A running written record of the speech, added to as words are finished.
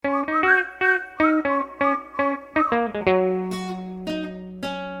This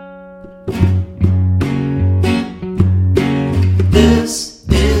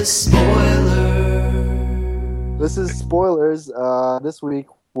is spoiler. This is spoilers. This week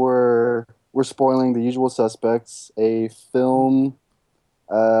we're spoiling The Usual Suspects, a film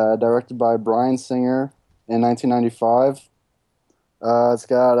directed by Bryan Singer in 1995. It's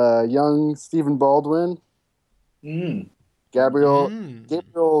got young Stephen Baldwin,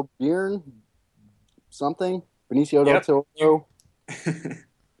 Gabriel Byrne, something, Benicio del Toro,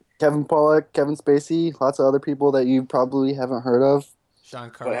 Kevin Pollak, Kevin Spacey, lots of other people that you probably haven't heard of.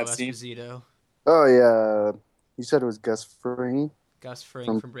 Giancarlo Esposito. Oh yeah, you said it was Gus Fring. Gus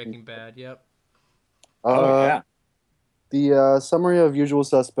Fring from Breaking Bad. Yep. The summary of Usual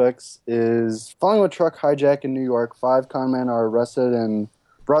Suspects is: following a truck hijack in New York, 5 conmen are arrested and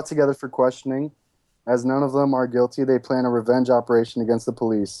brought together for questioning. As none of them are guilty, they plan a revenge operation against the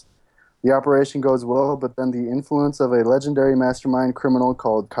police. The operation goes well, but then the influence of a legendary mastermind criminal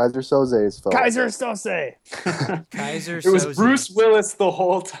called Kaiser Soze is felt. Kaiser Soze! Kaiser Soze. It was Bruce Willis the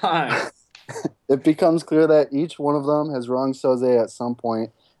whole time. It becomes clear that each one of them has wronged Soze at some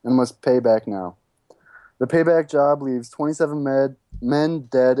point and must pay back now. The payback job leaves 27 men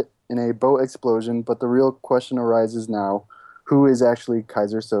dead in a boat explosion, but the real question arises now: who is actually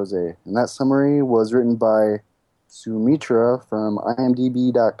Kaiser Soze? And that summary was written by Sumitra from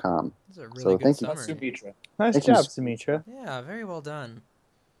IMDb.com. That's a really good summary. Sumitra. Nice Thank job, you. Sumitra. Yeah, very well done.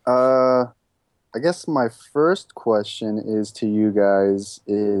 I guess my first question is to you guys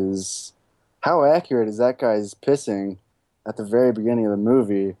is: how accurate is that guy's pissing at the very beginning of the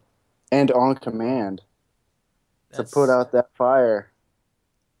movie and on command to put out that fire?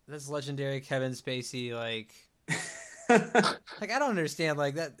 That's legendary Kevin Spacey, like I don't understand,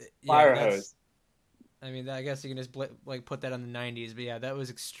 like that. Yeah, Fire hose. I mean, I guess you can just put that on the 90s, but yeah, that was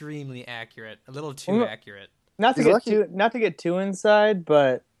extremely accurate. A little too accurate. Not to get too inside,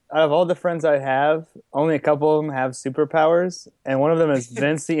 but out of all the friends I have, only a couple of them have superpowers, and one of them is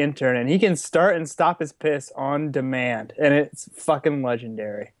Vince the intern, and he can start and stop his piss on demand, and it's fucking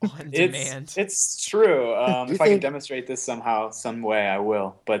legendary. On demand. It's true. If I can demonstrate this somehow, some way, I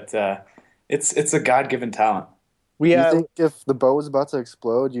will. But it's a God-given talent. Do you think if the boat was about to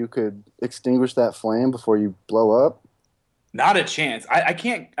explode, you could extinguish that flame before you blow up? Not a chance. I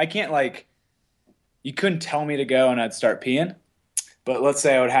can't like. You couldn't tell me to go and I'd start peeing. But let's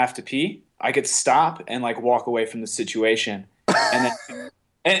say I would have to pee. I could stop and like walk away from the situation, and then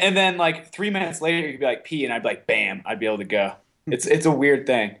and then like 3 minutes later you could be like pee, and I'd be like bam, I'd be able to go. It's a weird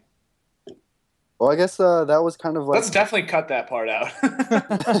thing. Well, I guess that was kind of like. Let's definitely cut that part out.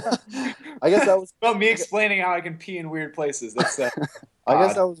 I guess that was about me explaining how I can pee in weird places. That's I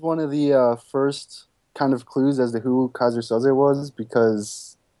guess that was one of the first kind of clues as to who Kaiser Soze was,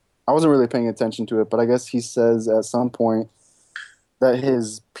 because I wasn't really paying attention to it, but I guess he says at some point that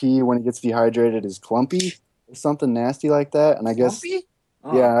his pee when he gets dehydrated is clumpy or something nasty like that. And I guess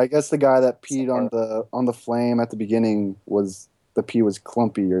I guess the guy that peed on the flame at the beginning was the pee was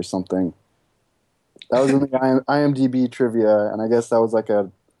clumpy or something. That was in the IMDb trivia, and I guess that was like a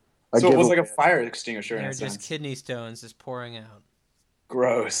so it was like a fire extinguisher. They're just kidney stones just pouring out.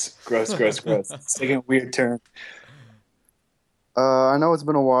 Gross. It's taking a weird turn. I know it's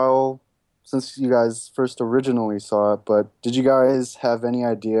been a while since you guys first originally saw it, but did you guys have any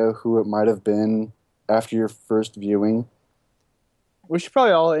idea who it might have been after your first viewing? We should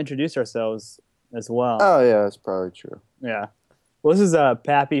probably all introduce ourselves as well. Oh, yeah, that's probably true. Yeah. Well, this is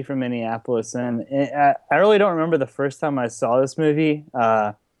Pappy from Minneapolis, and I really don't remember the first time I saw this movie.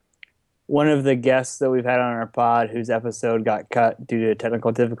 One of the guests that we've had on our pod, whose episode got cut due to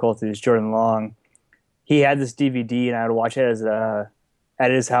technical difficulties, Jordan Long, he had this DVD, and I would watch it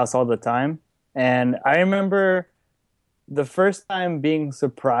at his house all the time. And I remember the first time being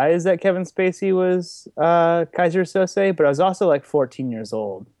surprised that Kevin Spacey was Kaiser Soze, but I was also like 14 years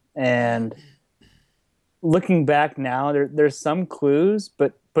old. And looking back now, there's some clues,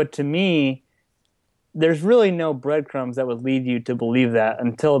 but to me, there's really no breadcrumbs that would lead you to believe that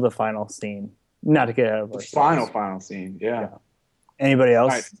until the final scene. Not to get out of the final scene, yeah. Anybody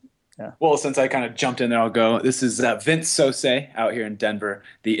else? Right. Yeah. Well, since I kind of jumped in there, I'll go. This is Vince Soze out here in Denver,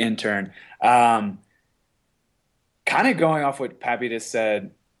 the intern. Kind of going off what Pappy just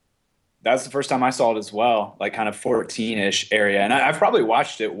said, that's the first time I saw it as well, like kind of 14-ish area. And I've probably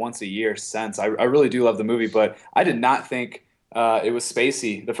watched it once a year since. I really do love the movie, but I did not think it was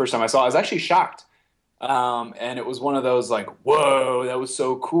Spacey the first time I saw it. I was actually shocked. And it was one of those like, whoa, that was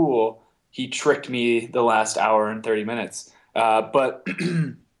so cool. He tricked me the last hour and 30 minutes. But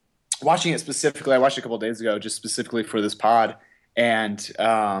watching it specifically, I watched it a couple of days ago, just specifically for this pod. And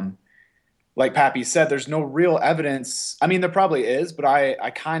like Pappy said, there's no real evidence. I mean, there probably is, but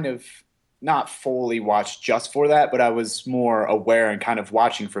I kind of not fully watched just for that, but I was more aware and kind of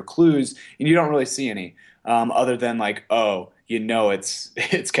watching for clues, and you don't really see any other than like, oh, it's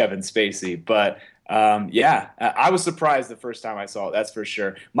it's Kevin Spacey. But yeah, I was surprised the first time I saw it. That's for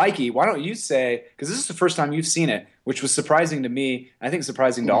sure. Mikey, why don't you say, because this is the first time you've seen it, which was surprising to me. I think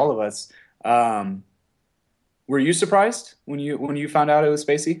surprising to all of us. Were you surprised when you found out it was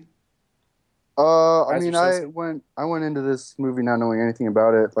Spacey? I mean, I went into this movie not knowing anything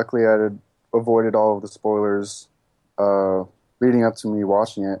about it. Luckily, I had avoided all of the spoilers leading up to me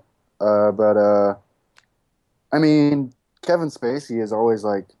watching it. But I mean, Kevin Spacey is always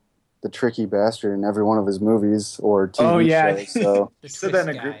like the tricky bastard in every one of his movies or TV shows. So you said that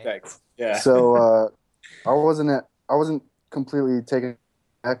in a group text. Yeah. So I wasn't completely taken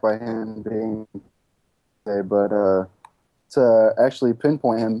back by him being, but to actually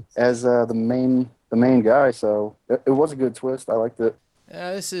pinpoint him as the main guy. So it was a good twist. I liked it.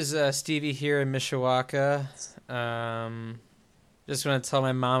 This is Stevie here in Mishawaka. Just want to tell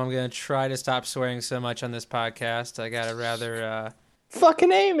my mom I'm going to try to stop swearing so much on this podcast. I got a rather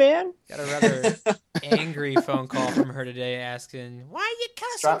fucking A, man. Got a rather angry phone call from her today asking, "Why are you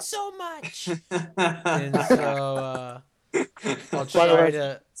cussing so much?" And so I'll try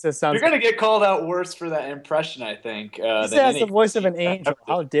to. You're going to get called out worse for that impression, I think. This has the voice of an angel.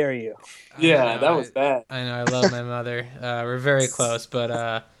 How dare you? Yeah, that was bad. I know. I love my mother. We're very close,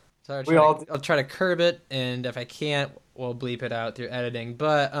 but so I'll try to curb it, and if I can't, we'll bleep it out through editing.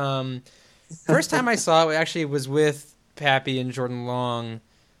 But first time I saw it actually was with Pappy and Jordan Long,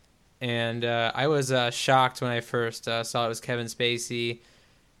 and I was shocked when I first saw it was Kevin Spacey.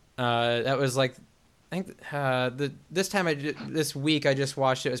 That was like, I think this week I just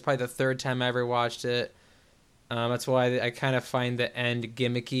watched it. It was probably the third time I ever watched it. That's why I kind of find the end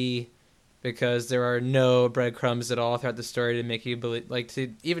gimmicky, because there are no breadcrumbs at all throughout the story to make you believe, like,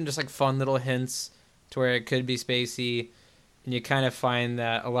 to even just like fun little hints to where it could be Spacey, and you kind of find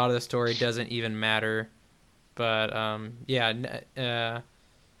that a lot of the story doesn't even matter. But I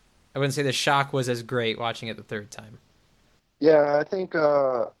wouldn't say the shock was as great watching it the third time. Yeah, I think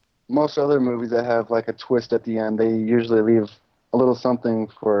most other movies that have like a twist at the end, they usually leave a little something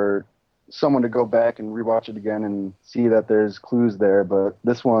for someone to go back and rewatch it again and see that there's clues there. But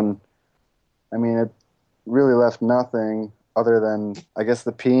this one, I mean, it really left nothing other than, I guess,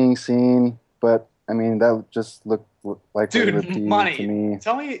 the peeing scene. But I mean, that just looked like Dude, Monty, to me.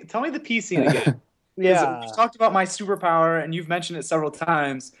 Tell me the pee scene again. Yeah, you talked about my superpower, and you've mentioned it several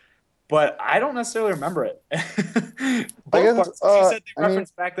times, but I don't necessarily remember it. I guess, you said they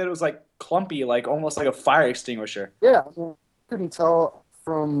referenced back that it was like clumpy, like almost like a fire extinguisher. Yeah, I mean, I couldn't tell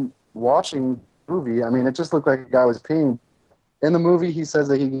from watching the movie. I mean, it just looked like a guy was peeing. In the movie, he says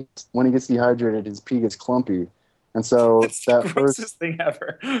that when he gets dehydrated, his pee gets clumpy. And so it's the grossest thing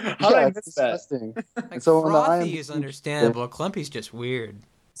ever. How did I miss that? Like, so frothy is understandable. Clumpy's just weird.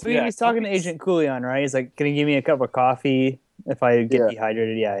 So he's talking to Agent Coolion, right? He's like, "Can you give me a cup of coffee if I get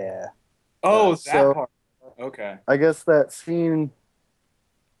dehydrated?" Yeah. Oh, that part. Okay. I guess that scene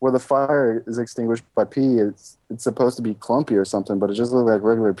where the fire is extinguished by pee, it's supposed to be clumpy or something, but it just looked like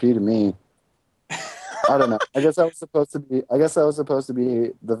regular pee to me. I don't know. I guess that was supposed to be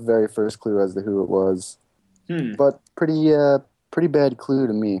the very first clue as to who it was. But pretty bad clue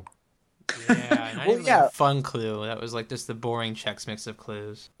to me. Yeah, fun clue. That was like just the boring Chex Mix of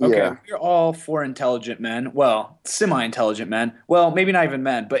clues. Okay, yeah. We're all four intelligent men. Well, semi-intelligent men. Well, maybe not even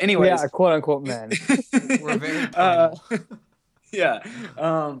men. But anyways, yeah, quote unquote men. We're very yeah.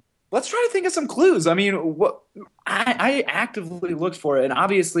 Let's try to think of some clues. I mean, what I actively looked for it, and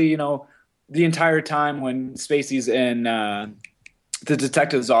obviously, the entire time when Spacey's in the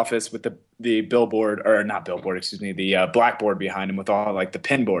detective's office with the billboard, or not billboard, excuse me, the blackboard behind him with all like the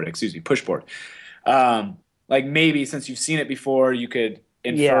pinboard, pushboard. Like maybe since you've seen it before, you could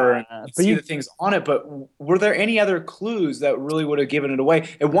infer and see the things on it. But were there any other clues that really would have given it away?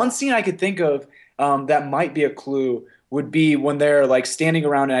 And one scene I could think of that might be a clue would be when they're like standing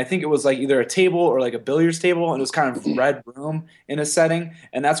around, and I think it was like either a table or like a billiards table, and it was kind of red room in a setting.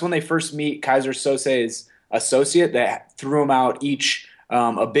 And that's when they first meet Keyser Söze's associate that threw him out each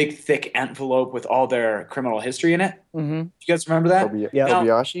a big thick envelope with all their criminal history in it. Mm-hmm. You guys remember that?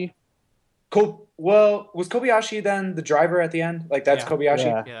 Kobayashi? Well, was Kobayashi then the driver at the end? Like that's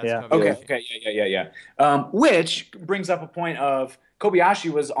Kobayashi? Yeah. Okay. Yeah. Which brings up a point of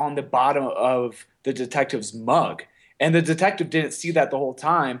Kobayashi was on the bottom of the detective's mug. And the detective didn't see that the whole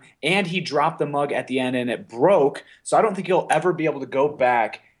time. And he dropped the mug at the end and it broke. So I don't think he'll ever be able to go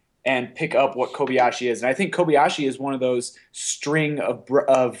back and pick up what Kobayashi is. And I think Kobayashi is one of those string of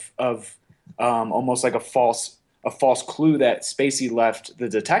almost like a false clue that Spacey left the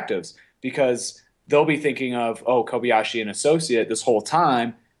detectives, because they'll be thinking of, oh, Kobayashi an associate this whole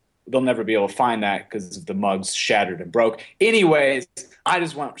time. They'll never be able to find that because the mug's shattered and broke. Anyways, I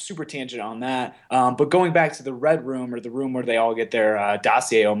just went super tangent on that. But going back to the Red Room, or the room where they all get their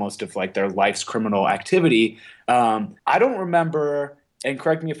dossier almost of like their life's criminal activity, I don't remember, and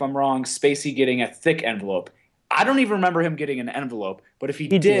correct me if I'm wrong, Spacey getting a thick envelope. I don't even remember him getting an envelope, but if he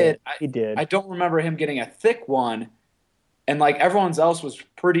did. I don't remember him getting a thick one, and like everyone's else was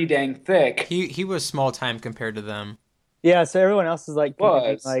pretty dang thick. He was small time compared to them. Yeah, so everyone else is like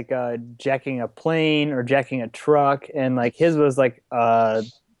jacking a plane or jacking a truck, and like his was like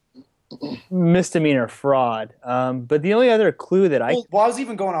misdemeanor fraud. But the only other clue that I was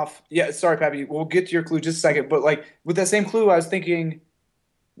even going off. Yeah, sorry, Pappy. We'll get to your clue just a second. But like with that same clue, I was thinking,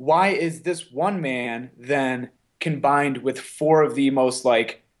 why is this one man then combined with four of the most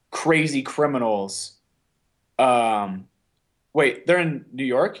like crazy criminals? Wait, they're in New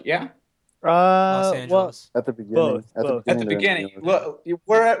York, yeah? Los Angeles. At the beginning. At the beginning. Look,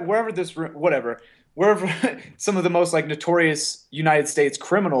 wherever this room, whatever, wherever some of the most like notorious United States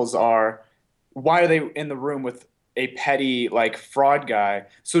criminals are, why are they in the room with a petty like fraud guy?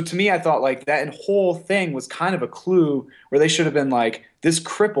 So to me, I thought like that whole thing was kind of a clue where they should have been like, this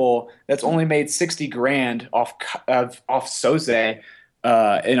cripple that's only made 60 grand off Soze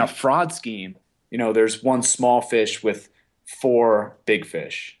in a fraud scheme. You know, there's one small fish with four big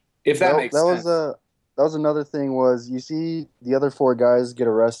fish. If that makes sense. That was another thing, was you see the other four guys get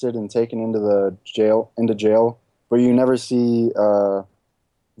arrested and taken into jail, but you never see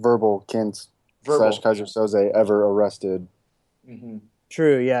Verbal Kint / Kaiser Soze ever arrested. Mm-hmm.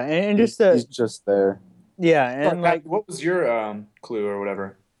 True, yeah, and he's just there. Yeah, and like, what was your clue or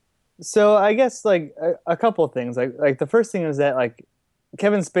whatever? So I guess like a couple of things. Like the first thing is that like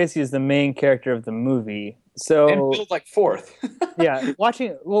Kevin Spacey is the main character of the movie. So and Bill's like fourth. Yeah,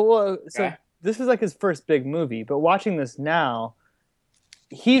 watching this is like his first big movie, but watching this now,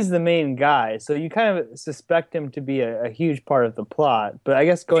 he's the main guy, so you kind of suspect him to be a huge part of the plot. But I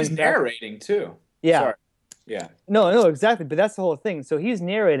guess he's narrating too. Yeah. Sorry. Yeah. No, exactly. But that's the whole thing. So he's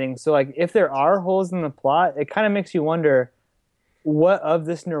narrating. So like, if there are holes in the plot, it kind of makes you wonder what of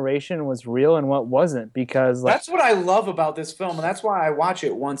this narration was real and what wasn't. Because like, that's what I love about this film, and that's why I watch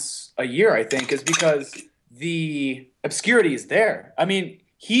it once a year. I think is because the obscurity is there. I mean,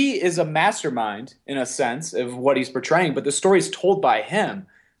 he is a mastermind in a sense of what he's portraying, but the story is told by him.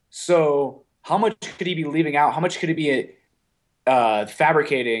 So how much could he be leaving out? How much could he be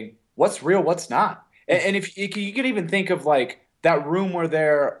fabricating? What's real? What's not? And if you could even think of like that room where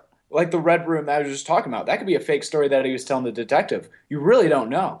they're like the Red Room that I was just talking about, that could be a fake story that he was telling the detective. You really don't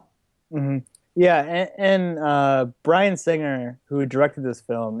know. Mm-hmm. Yeah, and Bryan Singer, who directed this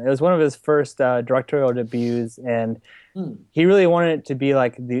film, it was one of his first directorial debuts, and he really wanted it to be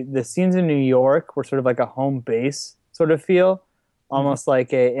like the scenes in New York were sort of like a home base sort of feel, almost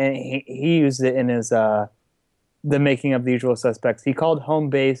like and he used it in his the making of The Usual Suspects. He called home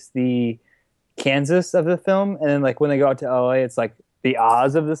base the Kansas of the film, and then like when they go out to LA, it's like the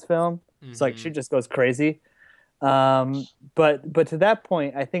Oz of this film. It's like shit just goes crazy. But to that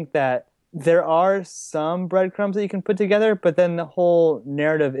point, I think that there are some breadcrumbs that you can put together, but then the whole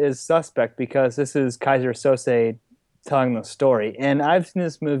narrative is suspect because this is Kaiser Soze telling the story. And I've seen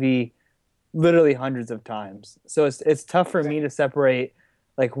this movie literally hundreds of times. So it's tough for me to separate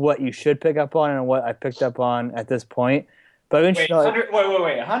like what you should pick up on and what I picked up on at this point. But eventually,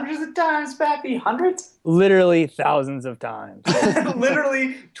 wait. Hundreds of times, Pappy? Hundreds? Literally thousands of times.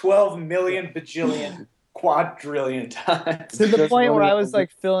 Literally 12 million bajillion quadrillion times. To the point where I was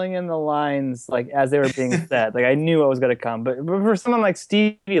like filling in the lines like as they were being said. Like I knew what was going to come. But for someone like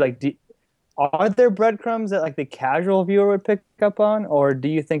Stevie, like are there breadcrumbs that like the casual viewer would pick up on, or do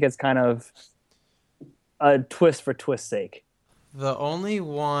you think it's kind of a twist for twist's sake? The only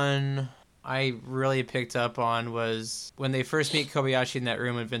one I really picked up on was when they first meet Kobayashi in that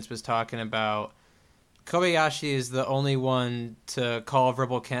room when Vince was talking about Kobayashi is the only one to call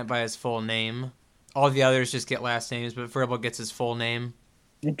Verbal Kint by his full name. All the others just get last names, but Verbal gets his full name.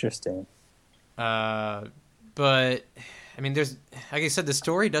 Interesting. But, I mean, there's, like I said, the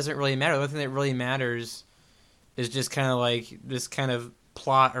story doesn't really matter. The only thing that really matters is just kind of like this kind of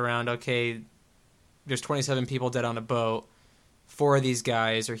plot around, okay, there's 27 people dead on a boat. 4 of these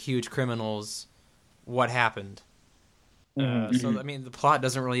guys are huge criminals. What happened? So, I mean, the plot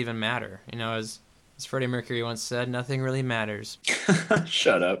doesn't really even matter. You know, as Freddie Mercury once said, nothing really matters.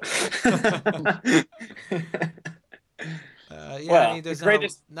 Shut up. I mean, there's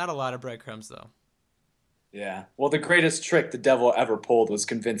not a lot of breadcrumbs, though. Yeah. Well, the greatest trick the devil ever pulled was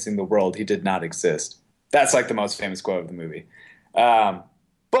convincing the world he did not exist. That's like the most famous quote of the movie. Um,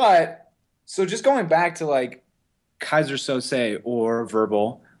 but so just going back to like Kaiser Sose or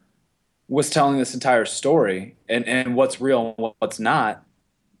Verbal was telling this entire story and what's real and what's not.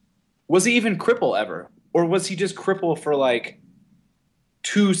 Was he even cripple ever? Or was he just cripple for like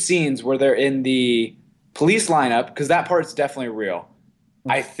 2 scenes where they're in the police lineup? Because that part's definitely real.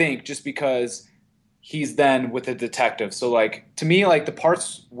 I think just because he's then with a detective. So like to me, like the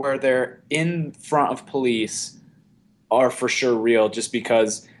parts where they're in front of police are for sure real just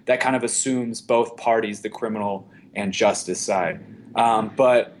because that kind of assumes both parties, the criminal and justice side.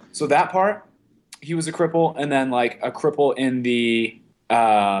 But so that part, he was a cripple, and then like a cripple in the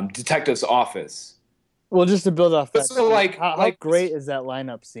detective's office. Well, just to build off that, So like, how great is that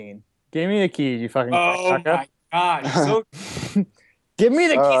lineup scene? Give me the keys, you fucking oh cocksucker. my gosh, so Give me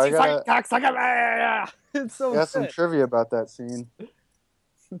the keys, I you fucking cocksucker. It's so got some good. trivia about that scene. It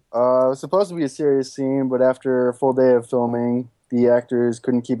was supposed to be a serious scene, but after a full day of filming, the actors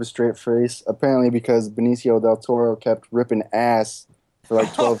couldn't keep a straight face. Apparently, because Benicio del Toro kept ripping ass for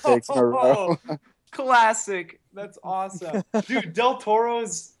like 12 takes in a row. classic. That's awesome, dude. Del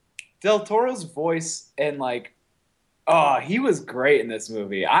Toro's voice and like, oh, he was great in this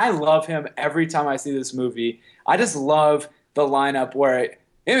movie. I love him every time I see this movie. I just love the lineup where like,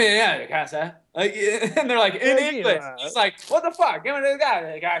 and they're like in English. He's like, what the fuck? Give me this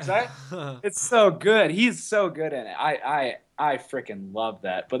guy, It's so good. He's so good in it. I freaking love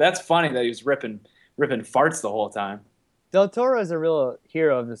that. But that's funny that he was ripping farts the whole time. Del Toro is a real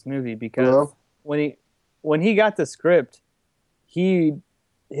hero of this movie because Hello? when he got the script,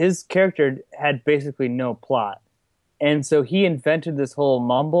 his character had basically no plot. And so he invented this whole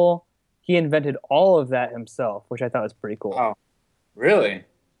mumble. He invented all of that himself, which I thought was pretty cool. Oh, really?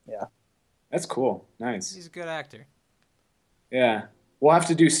 Yeah. That's cool. Nice. He's a good actor. Yeah. We'll have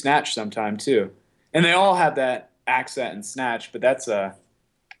to do Snatch sometime, too. And they all have that accent in Snatch, but that's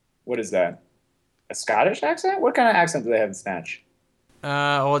what is that? A Scottish accent? What kind of accent do they have in Snatch?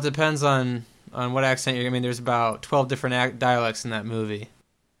 Well, it depends on what accent you're. I mean, there's about 12 different dialects in that movie.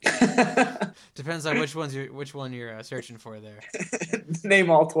 Depends on which one you're searching for there. Name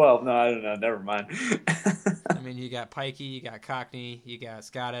all 12. No, I don't know. Never mind. I mean, you got Pikey, you got Cockney, you got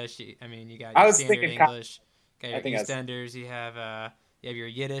Scottish. You got I your was standard thinking English. Got I your think I was- EastEnders. You have your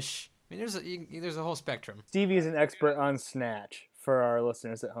Yiddish. I mean, there's a whole spectrum. Stevie is an expert on Snatch for our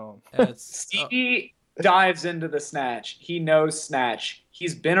listeners at home. Stevie dives into the Snatch. He knows Snatch.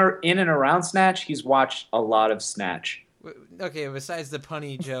 He's been in and around Snatch. He's watched a lot of Snatch. Okay, besides the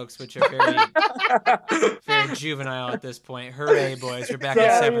punny jokes, which are very juvenile at this point. Hooray, boys! We're back in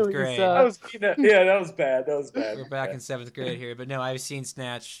 7th grade. That was bad. That was bad. We're back in 7th grade here, but no, I've seen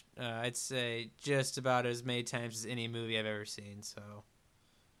Snatch. I'd say just about as many times as any movie I've ever seen. So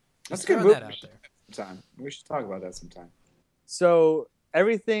That's just a good throwing movie. that out there. Sometime. We should talk about that sometime. So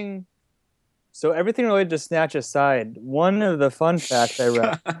everything related to Snatch aside, one of the fun facts I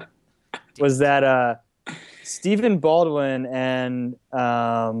read was that Stephen Baldwin and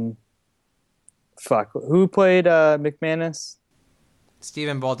who played McManus?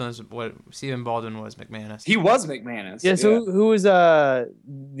 Stephen Baldwin was McManus. He was McManus. Yeah. So who was the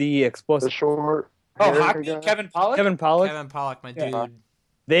The explosive? short. Oh, hair hockey, guy? Kevin Pollak? Kevin Pollak. Kevin Pollak, my Yeah. dude.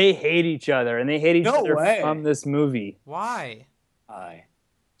 They hate each other, and they hate each No other way. from this movie. Why? Aye.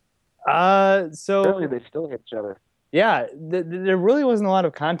 So Apparently they still hate each other. yeah, there really wasn't a lot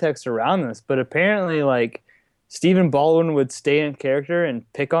of context around this, but apparently, like, Stephen Baldwin would stay in character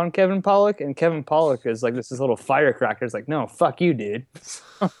and pick on Kevin Pollak, and Kevin Pollak is like this little firecracker. It's like, no, fuck you, dude.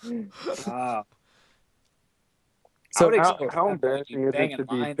 Wow. So How embarrassing is it to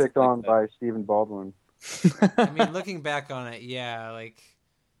be picked on by Stephen Baldwin? I mean, looking back on it, yeah, like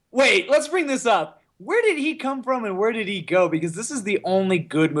Wait, let's bring this up. Where did he come from and where did he go? Because this is the only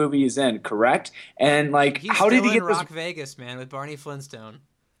good movie he's in, correct? And like, he's how did still he in get this? Rock Vegas, man, with Barney Flintstone.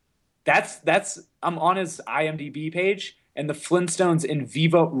 That's I'm on his IMDb page, and the Flintstones in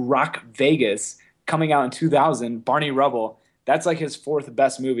Viva Rock Vegas coming out in 2000. Barney Rubble. That's like his 4th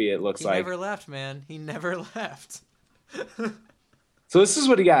best movie. It looks He like. never left, man. He never left. So this is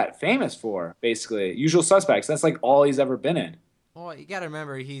what he got famous for, basically. Usual Suspects. That's like all he's ever been in. Well, you gotta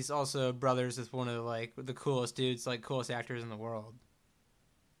remember, he's also brothers with one of the coolest dudes, like coolest actors in the world.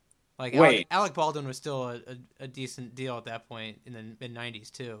 Like, Wait. Alec Baldwin was still a decent deal at that point in the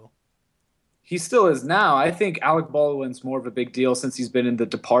mid-90s too. He still is now. I think Alec Baldwin's more of a big deal since he's been in The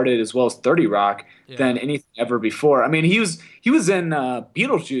Departed as well as 30 Rock than anything ever before. I mean, he was in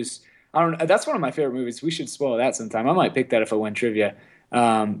Beetlejuice. That's one of my favorite movies. We should spoil that sometime. I might pick that if I win trivia.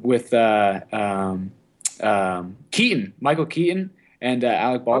 With Keaton, Michael Keaton, and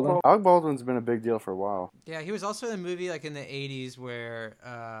Alec Baldwin. Alec Baldwin's been a big deal for a while. Yeah, he was also in a movie like in the 80s where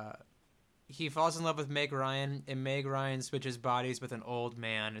he falls in love with Meg Ryan, and Meg Ryan switches bodies with an old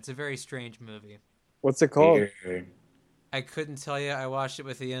man. It's a very strange movie. What's it called? I couldn't tell you. I watched it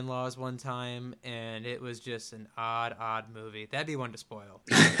with the in-laws one time, and it was just an odd movie. That'd be one to spoil.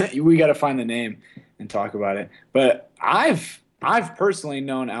 We got to find the name and talk about it. But I've personally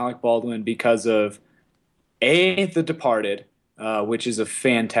known Alec Baldwin because of The Departed, which is a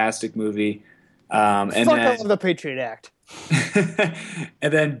fantastic movie, and then I love the Patriot Act.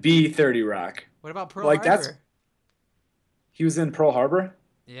 and then B, 30 Rock. What about Pearl Harbor? He was in Pearl Harbor.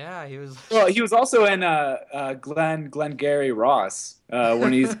 Yeah, he was. Well, he was also in Glengarry Ross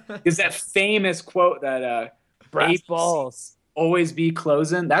when he's that famous quote that brass balls always be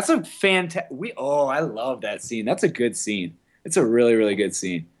closing. That's a fantastic. I love that scene. That's a good scene. It's a really, really good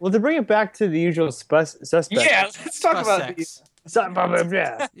scene. Well, to bring it back to the usual suspect. Yeah, let's talk about sex.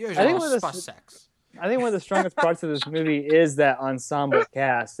 Yeah. I think one of the strongest parts of this movie is that ensemble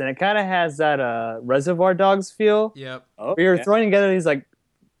cast, and it kind of has that Reservoir Dogs feel. Yep. Where you're throwing together these like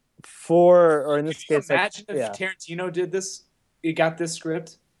four, or in this case, imagine if Tarantino did this. He got this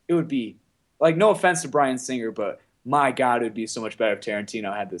script. It would be like, no offense to Bryan Singer, but my God, it would be so much better if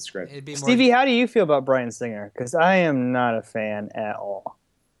Tarantino had this script. Stevie, how do you feel about Bryan Singer? Because I am not a fan at all.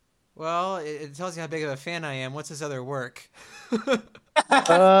 Well, it tells you how big of a fan I am. What's his other work?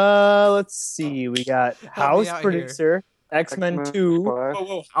 Let's see. We got House producer, X-Men 2.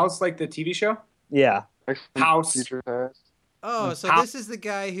 Whoa. House, like the TV show? Yeah. House. Oh, so this is the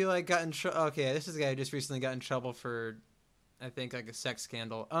guy who like got in trouble. Okay, this is the guy who just recently got in trouble for, I think, like a sex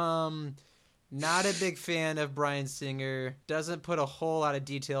scandal. Not a big fan of Bryan Singer. Doesn't put a whole lot of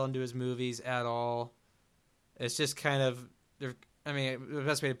detail into his movies at all. It's just kind of, I mean, the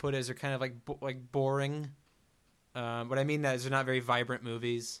best way to put it is they're kind of like boring. What I mean that is they're not very vibrant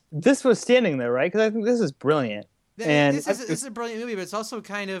movies. This was standing there, right? Because I think this is brilliant. This is a brilliant movie, but it's also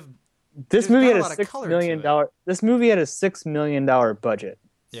kind of. This movie had a $6 million. This movie had a $6 million budget.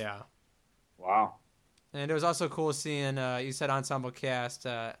 Yeah. Wow. And it was also cool seeing. You said ensemble cast.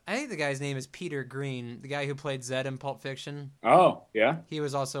 I think the guy's name is Peter Green, the guy who played Zed in Pulp Fiction. Oh yeah. He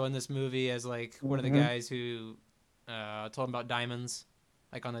was also in this movie as like one of the guys who told him about diamonds,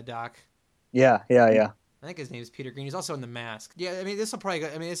 like on the dock. Yeah. I think his name is Peter Green. He's also in The Mask. Yeah, I mean, this will probably.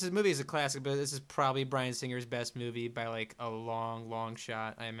 I mean, this movie is a classic, but this is probably Bryan Singer's best movie by like a long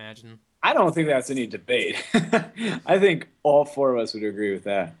shot, I imagine. I don't think that's any debate. I think all four of us would agree with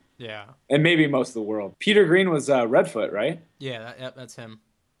that. Yeah. And maybe most of the world. Peter Green was Redfoot, right? Yeah, that's him.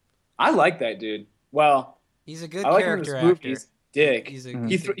 I like that dude. Well, he's a good character actor. Dick.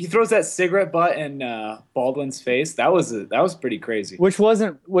 He throws that cigarette butt in Baldwin's face. That was pretty crazy. Which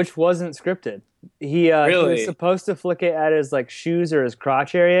wasn't scripted. He was supposed to flick it at his like shoes or his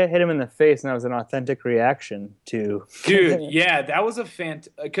crotch area, hit him in the face, and that was an authentic reaction to. Dude, yeah, that was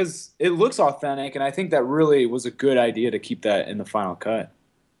because it looks authentic, and I think that really was a good idea to keep that in the final cut.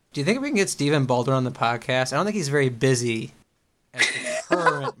 Do you think we can get Stephen Baldwin on the podcast? I don't think he's very busy at the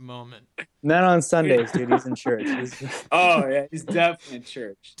current moment. Not on Sundays, dude. He's in church. Oh, yeah. He's definitely in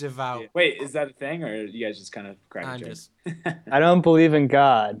church. Devout. Yeah. Wait, is that a thing, or you guys just kind of cracking jokes? I don't believe in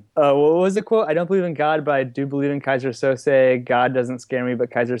God. What was the quote? I don't believe in God, but I do believe in Kaiser Sose. God doesn't scare me,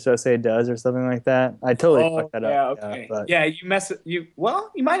 but Kaiser Sose does, or something like that. I totally fucked that up. Okay. Yeah, you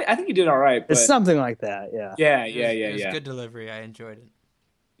might. I think you did all right. But it's something like that, yeah. Yeah. It was good delivery. I enjoyed it.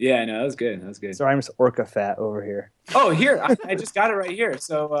 Yeah, no, that was good. Sorry, I'm just orca fat over here. Oh, here. I just got it right here.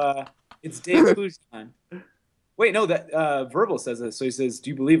 So, it's Dave Klugeman. Wait, no, that Verbal says this. So he says, "Do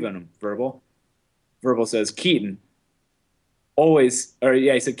you believe in him?" Verbal says, Keaton he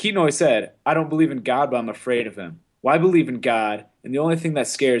said, Keaton always said, "I don't believe in God, but I'm afraid of him. Well, I believe in God, and the only thing that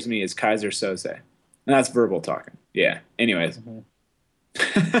scares me is Kaiser Sose." And that's Verbal talking. Yeah. Anyways.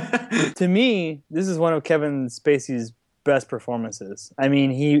 To me, this is one of Kevin Spacey's best performances. I mean,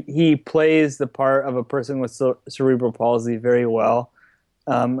 he plays the part of a person with cerebral palsy very well.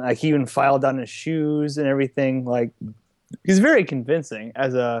 Like he even filed down his shoes and everything. Like he's very convincing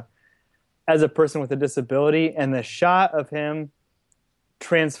as a person with a disability. And the shot of him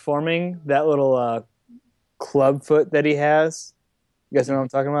transforming that little club foot that he has. You guys know what I'm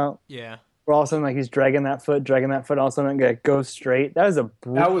talking about? Yeah. Where all of a sudden, like he's dragging that foot, all of a sudden it goes straight. That was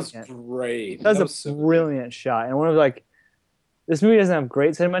great. That was a brilliant shot. And one of like, this movie doesn't have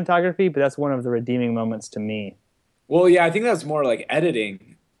great cinematography, but that's one of the redeeming moments to me. Well, yeah, I think that's more like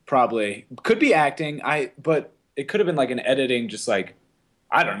editing, probably. Could be acting, but it could have been like an editing, just like,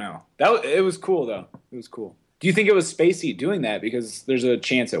 I don't know. It was cool, though. It was cool. Do you think it was Spacey doing that? Because there's a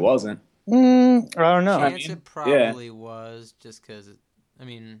chance it wasn't. I don't know. Chance it probably was just because. I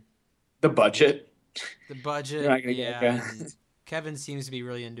mean, the budget. The budget, You're not gonna yeah. get And Kevin seems to be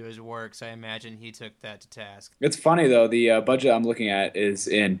really into his work, so I imagine he took that to task. It's funny though. The budget I'm looking at is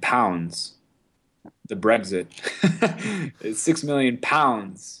in pounds. The Brexit, it's 6 million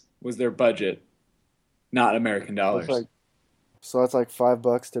pounds was their budget, not American dollars. So that's like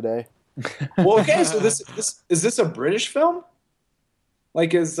 $5 today. Well, okay. So this is this a British film?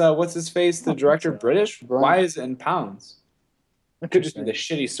 Like, is what's his face, the director, British? Why is it in pounds? It could just be the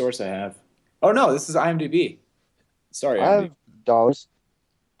shitty source I have. Oh no, this is IMDb. Sorry, I have dollars.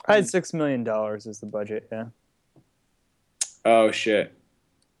 I had $6 million as the budget. Yeah. Oh shit.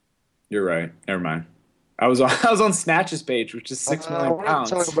 You're right. Never mind. I was on Snatch's page, which is 6 million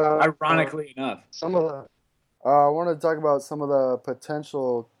pounds. Ironically enough. I wanted to talk about some of the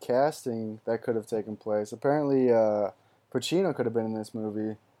potential casting that could have taken place. Apparently, Pacino could have been in this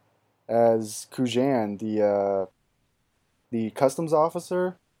movie as Kujan, the customs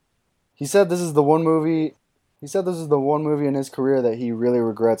officer. He said this is the one movie. He said this is the one movie in his career that he really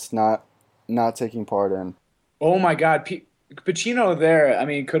regrets not taking part in. Oh my God, Pacino there. I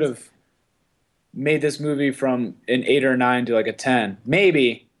mean, could have made this movie from an 8 or 9 to like a 10,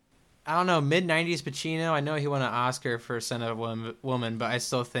 maybe. I don't know, mid-90s Pacino, I know he won an Oscar for Son of a Woman, but I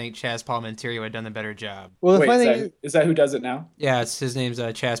still think Chaz Palminteri would have done the better job. Well, Wait, is that who does it now? Yeah, his name's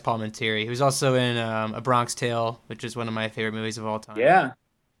Chaz Palminteri. He was also in A Bronx Tale, which is one of my favorite movies of all time. Yeah,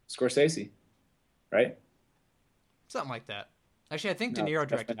 Scorsese, right? Something like that. Actually, I think De Niro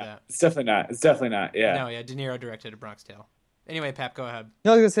directed that. It's definitely not. Yeah. No, yeah, De Niro directed A Bronx Tale. Anyway, Pap, go ahead.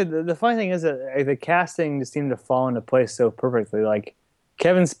 No, I was gonna say the funny thing is that the casting just seemed to fall into place so perfectly. Like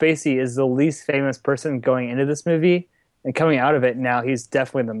Kevin Spacey is the least famous person going into this movie, and coming out of it now, he's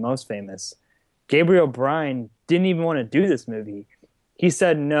definitely the most famous. Gabriel Byrne didn't even want to do this movie. He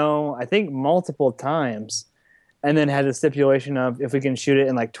said no, I think multiple times, and then had a stipulation of if we can shoot it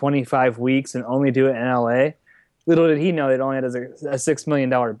in like 25 weeks and only do it in LA. Little did he know it only had a $6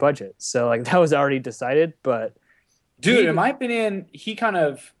 million budget, so like that was already decided. But dude, in my opinion, he kind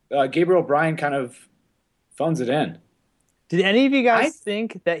of Gabriel Byrne kind of phones it in. Did any of you guys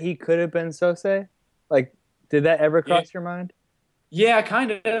think that he could have been Sose? Like, did that ever cross your mind? Yeah,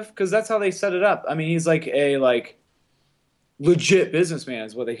 kind of, because that's how they set it up. I mean, he's like a legit businessman,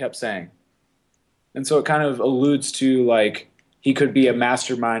 is what they kept saying, and so it kind of alludes to like he could be a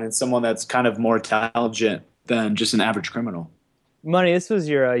mastermind and someone that's kind of more intelligent than just an average criminal. Money, this was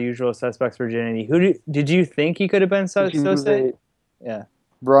your usual suspect's virginity. Did you think he could have been Sose? Yeah.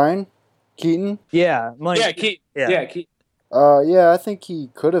 Brian Keaton? Yeah. Money. Yeah, Keaton. Yeah, Keaton. Yeah, I think he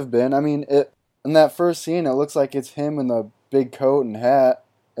could have been. I mean, in that first scene, it looks like it's him in the big coat and hat.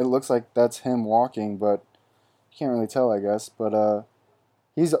 It looks like that's him walking, but you can't really tell, I guess. But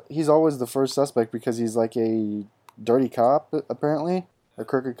he's always the first suspect because he's like a dirty cop, apparently. A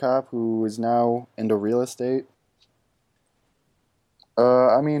crooked cop who is now into real estate.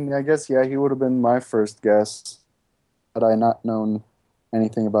 I mean, I guess, yeah, he would have been my first guess had I not known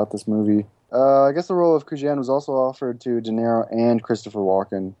anything about this movie. I guess the role of Kujan was also offered to De Niro and Christopher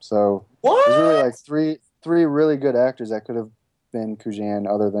Walken. So what? There's really like three really good actors that could have been Kujan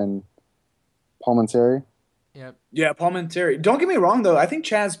other than Palminteri. Yep. Yeah, Palminteri. Don't get me wrong, though. I think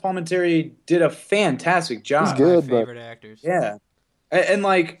Chaz Palminteri did a fantastic job. He's good, my favorite actors. Yeah. And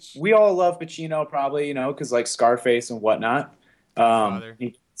like, we all love Pacino probably, you know, because like Scarface and whatnot.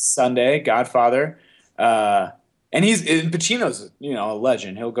 Sunday, Godfather. And Pacino's, you know, a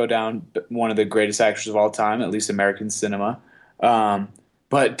legend. He'll go down one of the greatest actors of all time, at least American cinema.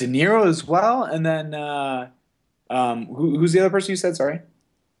 But De Niro as well. And then who's the other person you said? Sorry.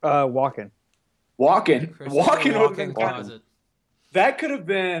 Walken. Walken would have been closet. That could have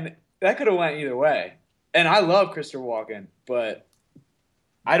went either way. And I love Christopher Walken, but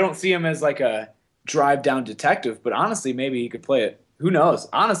I don't see him as like a drive down detective. But honestly, maybe he could play it. Who knows?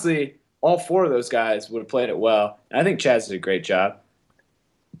 Honestly, all four of those guys would have played it well. And I think Chaz did a great job.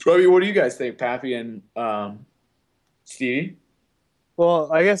 Probably, what do you guys think, Pappy and Stevie?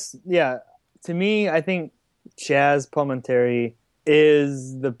 Well, I guess, yeah. To me, I think Chaz Palminteri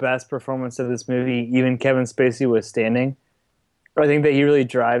is the best performance of this movie, even Kevin Spacey was standing. I think that he really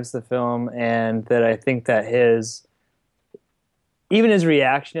drives the film, and that I think that even his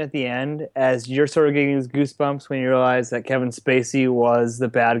reaction at the end, as you're sort of getting these goosebumps when you realize that Kevin Spacey was the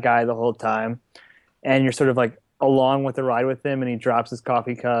bad guy the whole time, and you're sort of like along with the ride with him, and he drops his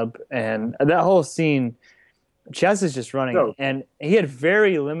coffee cup, and that whole scene, Chaz is just running, and he had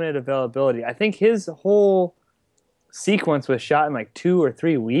very limited availability. I think his whole sequence was shot in like 2 or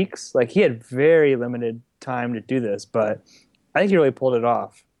 3 weeks. Like, he had very limited time to do this, but I think he really pulled it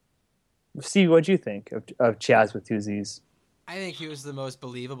off. Steve, what'd you think of Chaz with two Z's? I think he was the most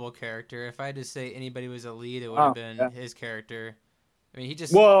believable character. If I had to say anybody was a lead, it would have been his character. I mean, he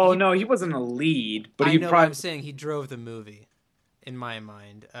just... Well, no, he wasn't a lead, but I he know, probably... I'm saying he drove the movie, in my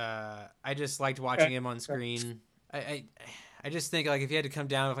mind. I just liked watching him on screen. I just think, like, if you had to come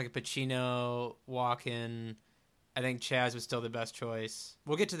down with, like, a Pacino, Walken, I think Chaz was still the best choice.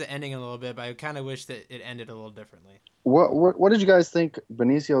 We'll get to the ending in a little bit, but I kind of wish that it ended a little differently. What did you guys think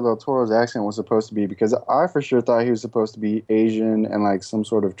Benicio del Toro's accent was supposed to be? Because I for sure thought he was supposed to be Asian and like some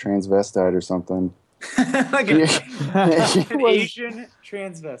sort of transvestite or something. like an Asian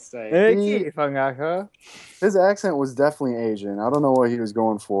transvestite. His accent was definitely Asian. I don't know what he was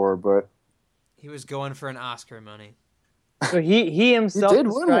going for, but he was going for an Oscar money. So he himself did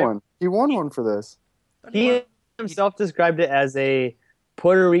win one. He won one for this. He himself described it as a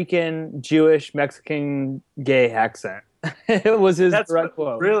Puerto Rican, Jewish, Mexican, gay accent. It was his direct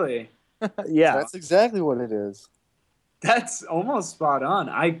quote. Really? Yeah. That's exactly what it is. That's almost spot on.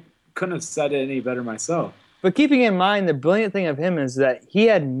 I couldn't have said it any better myself. But keeping in mind, the brilliant thing of him is that he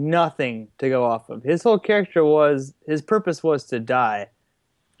had nothing to go off of. His whole character his purpose was to die.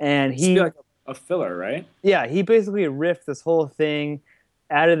 And he... like a filler, right? Yeah, he basically riffed this whole thing,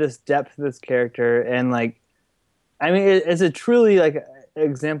 added this depth to this character, and like, I mean, it's a truly like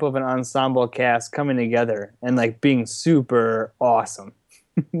example of an ensemble cast coming together and like being super awesome.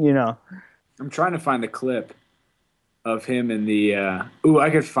 You know, I'm trying to find the clip of him in the. I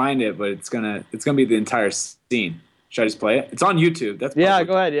could find it, but it's gonna be the entire scene. Should I just play it? It's on YouTube. That's yeah.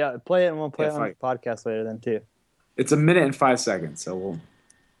 Go ahead. Yeah, play it, and we'll play it on the podcast later then too. It's 1 minute and 5 seconds. So we'll.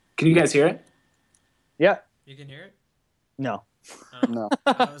 Can you guys hear it? Yeah. You can hear it? No. No.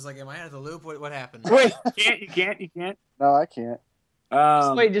 I was like, am I out of the loop? What happened? Wait, you can't. No, I can't.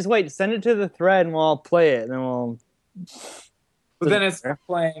 Just wait. Send it to the thread, and we'll all play it, and then we'll. But then it's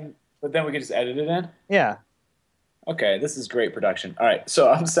playing. But then we can just edit it in. Yeah. Okay, this is great production. All right,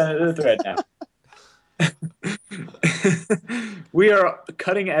 so I'm sending it to the thread now. We are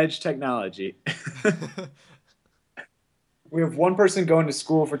cutting edge technology. We have one person going to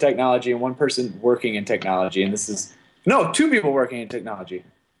school for technology and one person working in technology, and this is two people working in technology.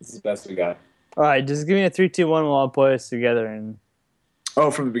 This is the best we got. All right, just give me a 3, 2, 1. We'll all play this together and.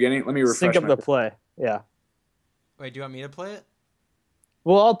 From the beginning. Let me refresh. Sync up the play. Yeah. Wait, do you want me to play it?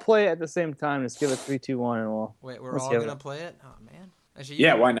 We'll all play it at the same time. Just give it 3, 2, 1, and we'll. Wait, we're all gonna play it? Oh man. Actually,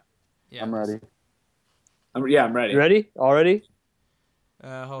 why not? Yeah, I'm ready. I'm ready. You ready? All ready?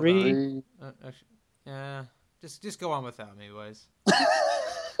 Hold 3. on. Just go on without me, boys.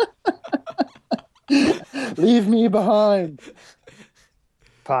 Leave me behind.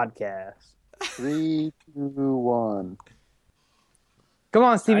 Podcast. 3, 2, 1. Come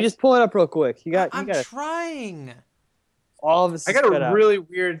on, Stevie, just pull it up real quick. I'm trying. All of this. I got a really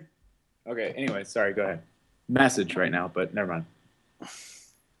weird. Okay. Anyway, sorry. Go ahead. Message right now, but never mind.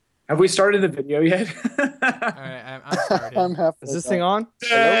 Have we started the video yet? All right, I'm started. I'm halfway. Is this thing on?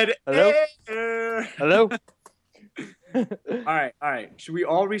 Dead Hello? air. Hello? All right. Should we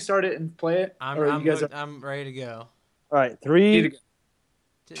all restart it and play it? I'm ready to go. All right, 3, Didn't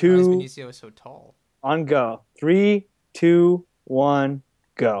 2. realize Benicio was so tall. On go. 3, 2, 1,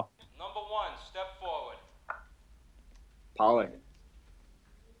 go. Number 1, step forward. Pollock.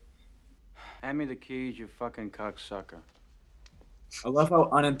 Hand me the keys, you fucking cocksucker. I love how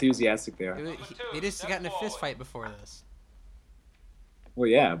unenthusiastic they are. They just got in a fist fight before this. Well,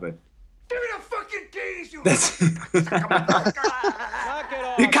 yeah, but. Give me the fucking keys, you That's. Knock it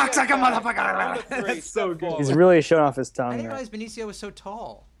off. You cocksucker motherfucker! That's so good. He's really showing off his I tongue didn't there. realize Benicio was so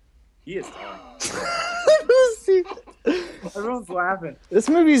tall. He is tall. Everyone's laughing. This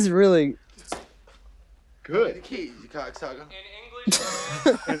movie's really Good. The keys, you cocksucker. In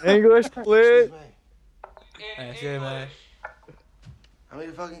English. in English, please. That's good, man. How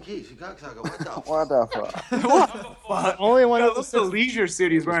many fucking keys, you cocksucker? What the fuck? What the fuck? Only one Look of at the leisure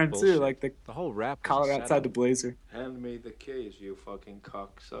suit he's wearing too, like the whole rap collar outside the blazer. Hand me the keys, you fucking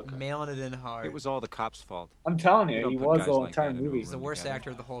cocksucker. Mailing it in hard. It was all the cops' fault. I'm telling You you, don't he put was guys the whole like entire that in a movie. He's the worst actor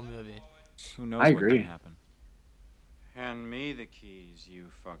of the whole movie. Who knows I what agree. can happen? Hand me the keys, you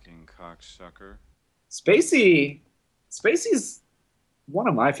fucking cocksucker. Spacey's one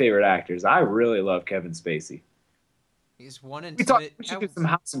of my favorite actors. I really love Kevin Spacey. He's one We should do some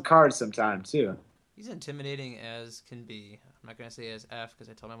House and Cards sometime too. He's intimidating as can be. I'm not gonna say as F because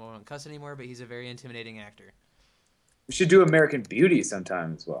I told my mom I don't cuss anymore, but he's a very intimidating actor. We should do American Beauty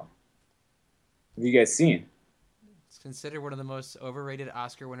sometime as well. Have you guys seen? It's considered one of the most overrated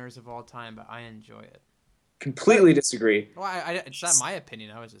Oscar winners of all time, but I enjoy it. Completely disagree. Well, it's not my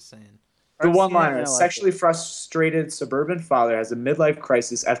opinion. I was just saying. The I've seen it, one-liner, and a I like sexually frustrated suburban father has a midlife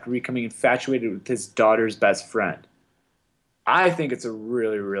crisis after becoming infatuated with his daughter's best friend. I think it's a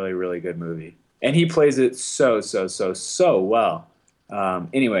really, really, really good movie. And he plays it so well.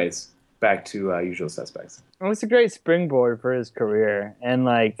 Anyways, back to Usual Suspects. it was a great springboard for his career. And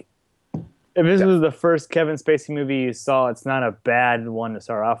like, if this was the first Kevin Spacey movie you saw, it's not a bad one to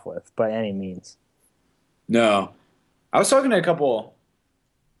start off with by any means. No. I was talking to a couple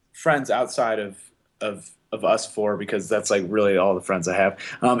friends outside of us four, because that's like really all the friends I have.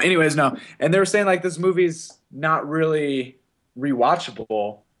 Anyways, no. And they were saying like this movie's not really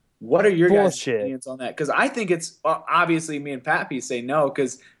rewatchable. What are your guys' opinions on that? Because I think it's obviously me and Pappy say no,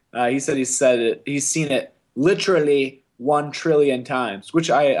 because he said he's seen it literally 1 trillion times,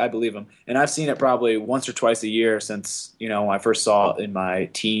 which I believe him. And I've seen it probably once or twice a year since, when I first saw it in my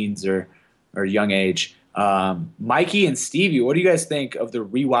teens or young age. Mikey and Stevie, what do you guys think of the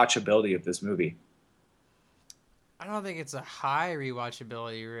rewatchability of this movie? I don't think it's a high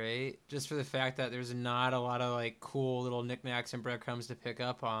rewatchability rate, just for the fact that there's not a lot of like cool little knickknacks and breadcrumbs to pick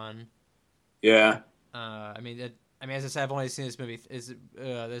up on. Yeah. I mean, as I said, I've only seen this movie.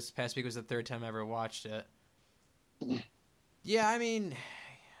 This past week was the 3rd time I ever watched it. Yeah, I mean,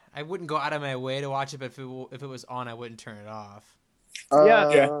 I wouldn't go out of my way to watch it, but if it was on, I wouldn't turn it off.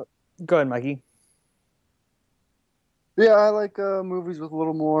 Yeah. Go ahead, Mikey. Yeah, I like movies with a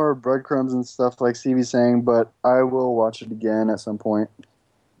little more breadcrumbs and stuff, like Stevie's saying, but I will watch it again at some point.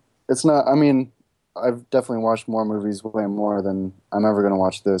 It's not, I mean, I've definitely watched more movies way more than I'm ever going to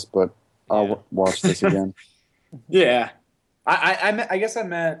watch this, but I'll watch this again. Yeah. I guess I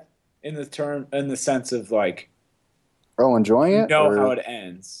meant in the sense of like, enjoying it? How it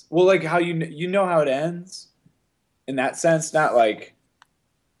ends. Well, like how you know how it ends in that sense, not like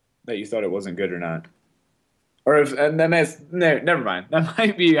that you thought it wasn't good or not. Or if and then never mind. That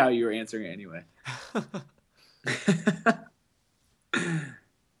might be how you were answering it anyway.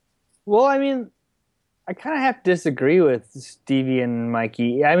 Well, I mean, I kind of have to disagree with Stevie and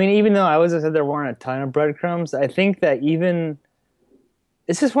Mikey. I mean, even though I said there weren't a ton of breadcrumbs, I think that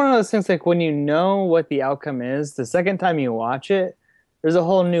it's just one of those things like when you know what the outcome is, the second time you watch it, there's a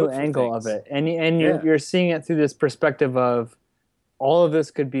whole new angle of it. And you're seeing it through this perspective of all of this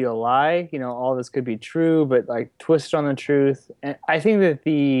could be a lie, all of this could be true, but like twist on the truth. And I think that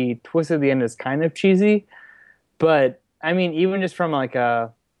the twist at the end is kind of cheesy, but I mean, even just from like an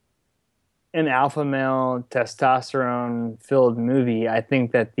alpha male testosterone filled movie, I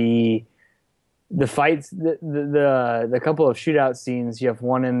think that the fights, the couple of shootout scenes, you have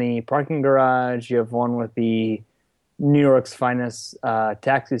one in the parking garage, you have one with the New York's finest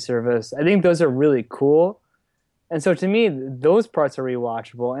taxi service. I think those are really cool. And so to me, those parts are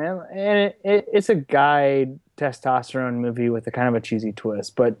rewatchable, and it's a guy testosterone movie with a kind of a cheesy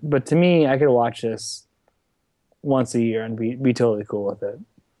twist. But to me, I could watch this once a year and be totally cool with it.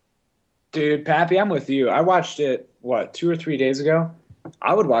 Dude, Pappy, I'm with you. I watched it 2 or 3 days ago.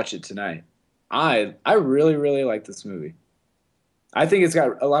 I would watch it tonight. I really, really like this movie. I think it's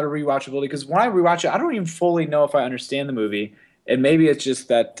got a lot of rewatchability because when I rewatch it, I don't even fully know if I understand the movie, and maybe it's just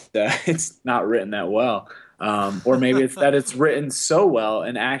that it's not written that well. Or maybe it's that it's written so well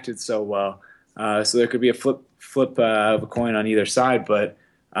and acted so well. So there could be a flip of a coin on either side. But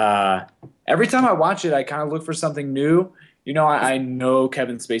every time I watch it, I kind of look for something new. I know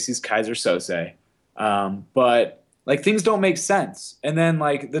Kevin Spacey's Kaiser Sose, but like things don't make sense. And then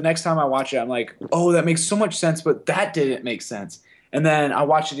like the next time I watch it, I'm like, oh, that makes so much sense, but that didn't make sense. And then I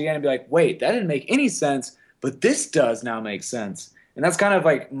watch it again and be like, wait, that didn't make any sense, but this does now make sense. And that's kind of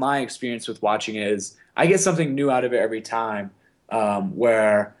like my experience with watching it is I get something new out of it every time,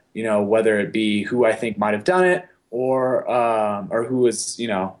 where, whether it be who I think might have done it or who was,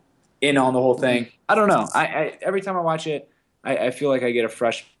 in on the whole thing. I don't know. I every time I watch it, I feel like I get a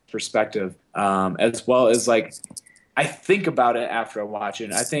fresh perspective, as well as like I think about it after I watch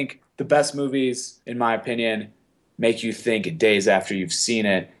it. I think the best movies, in my opinion, make you think days after you've seen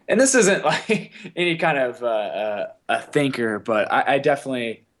it. And this isn't like any kind of a thinker, but I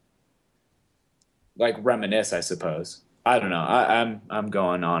definitely like reminisce, I suppose. I don't know. I'm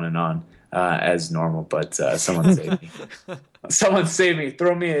going on and on as normal, but someone save me. Someone save me.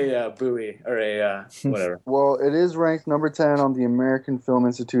 Throw me a buoy or a whatever. Well, it is ranked number 10 on the American Film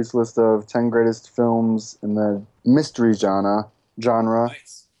Institute's list of 10 greatest films in the mystery genre.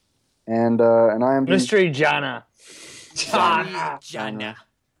 Nice. And IMDb Mystery genre.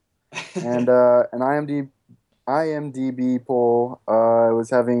 and an IMDb poll was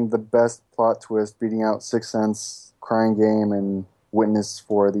having the best plot twist, beating out Sixth Sense, Crying Game, and Witness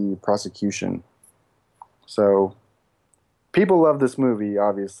for the prosecution. So people love this movie,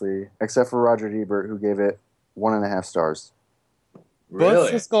 obviously, except for Roger Ebert, who gave it 1.5 stars. Both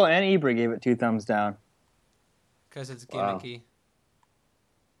Really? Siskel and Ebert gave it 2 thumbs down. Because it's Wow. gimmicky.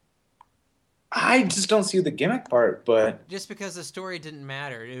 I just don't see the gimmick part, but Just because the story didn't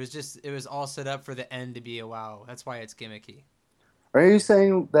matter. It was all set up for the end to be a wow. That's why it's gimmicky. Are you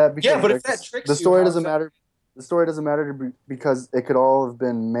saying that because yeah, but like, if that tricks the you, story how doesn't is that- matter? The story doesn't matter because it could all have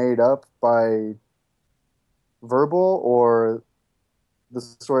been made up by verbal, or the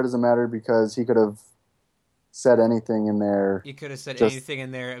story doesn't matter because he could have said anything in there. You could have said Just- anything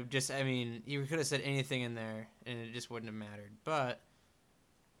in there. You could have said anything in there, and it just wouldn't have mattered. But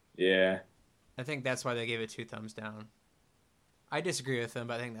Yeah. I think that's why they gave it 2 thumbs down. I disagree with them,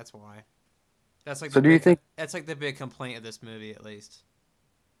 but I think that's why. That's like So do you think? that's like the big complaint of this movie, at least.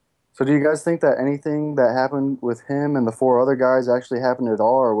 So do you guys think that anything that happened with him and the 4 other guys actually happened at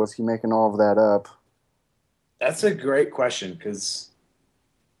all, or was he making all of that up? That's a great question because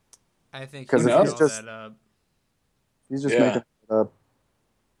I think 'Cause he if made he's all just- that up. He's just Yeah. making it up.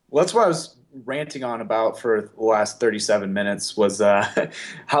 well, that's what I was ranting on about for the last 37 minutes was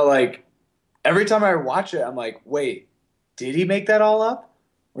how like every time I watch it, I'm like, wait, did he make that all up?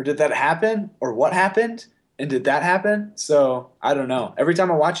 Or did that happen? Or what happened? And did that happen? So I don't know. Every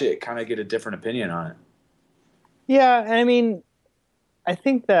time I watch it, kind of get a different opinion on it. Yeah, I mean, I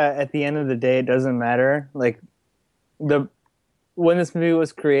think that at the end of the day, it doesn't matter. Like, when this movie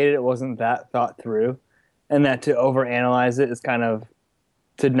was created, it wasn't that thought through, and that to overanalyze it is kind of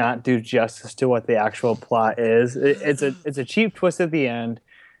to not do justice to what the actual plot is. It's a cheap twist at the end.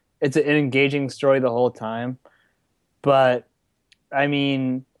 It's an engaging story the whole time, but I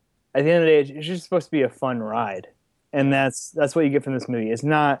mean, at the end of the day, it's just supposed to be a fun ride, and that's what you get from this movie. It's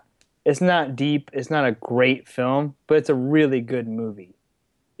not deep. It's not a great film, but it's a really good movie.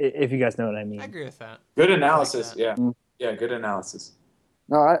 If you guys know what I mean. I agree with that. Good analysis. that. Yeah. Yeah, good analysis.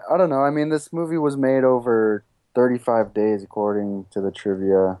 No, I don't know. I mean, this movie was made over 35 days, according to the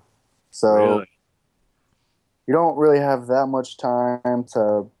trivia. So Really? you don't really have that much time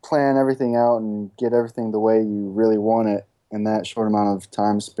to plan everything out and get everything the way you really want it in that short amount of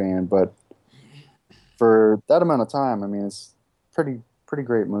time span. But for that amount of time, I mean, it's pretty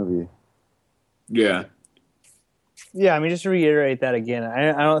great movie. Yeah. Yeah, I mean, just to reiterate that again,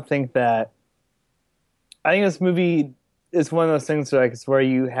 I don't think that. I think this movie is one of those things like it's where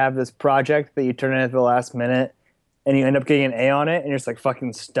you have this project that you turn in at the last minute, and you end up getting an A on it, and you're just like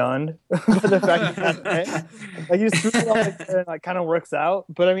fucking stunned by the fact that like you just threw it all together and like kind of works out.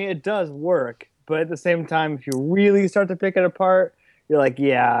 But I mean, it does work. But at the same time, if you really start to pick it apart, you're like,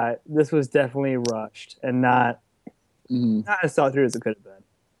 yeah, this was definitely rushed and not as thought through as it could have been.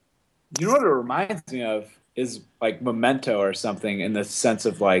 You know what it reminds me of is like Memento or something in the sense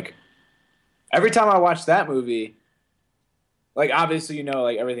of like every time I watch that movie, like obviously you know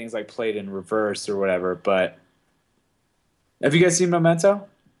like everything's like played in reverse or whatever, but have you guys seen Memento?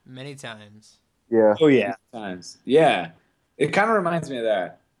 Many times. Yeah. Oh yeah. Times. Yeah. It kind of reminds me of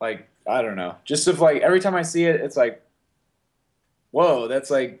that. Like, I don't know. Just of like every time I see it, it's like, whoa, that's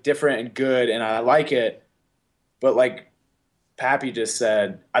like different and good and I like it. But like Pappy just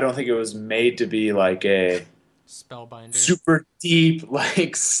said, I don't think it was made to be like a Spellbinder. super deep,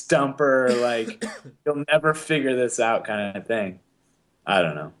 like stumper, like you'll never figure this out kind of thing. I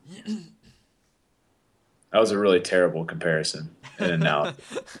don't know. That was a really terrible comparison and analogy.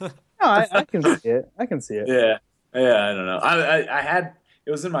 No, I can see it. I can see it. Yeah, I don't know. I had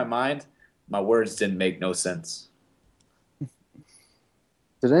it was in my mind. My words didn't make no sense.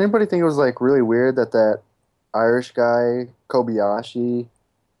 Did anybody think it was like really weird that Irish guy Kobayashi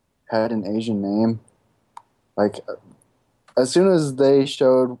had an Asian name? Like, as soon as they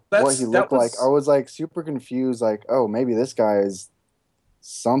showed what he looked like, I was like super confused. Like, oh, maybe this guy is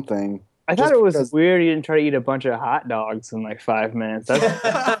something. I thought Just it was because- weird you didn't try to eat a bunch of hot dogs in like 5 minutes.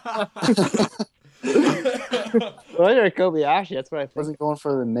 Well, you're a Kobayashi. That's what I think. Wasn't going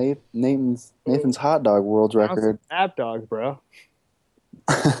for the Nathan's hot dog world record. Hot dogs, bro.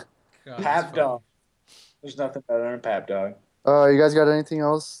 God, Pap that's dog. There's nothing better than a pap dog. You guys got anything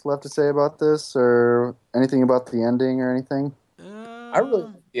else left to say about this, or anything about the ending, or anything? funny. I really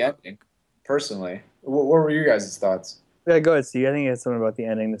like the ending, personally. What were your guys' thoughts? Yeah, go ahead, Steve. I think you had something about the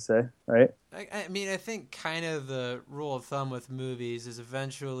ending to say, right? I mean, I think kind of the rule of thumb with movies is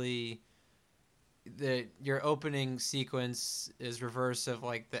eventually your opening sequence is reverse of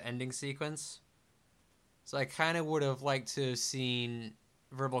like the ending sequence. So I kind of would have liked to have seen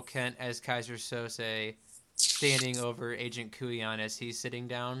Verbal Kent as Kaiser Sose standing over Agent Kuyan as he's sitting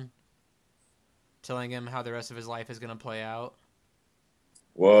down, telling him how the rest of his life is going to play out.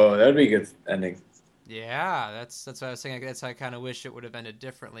 Whoa, that'd be a good ending. Yeah, that's what I was saying. That's I kind of wish it would have ended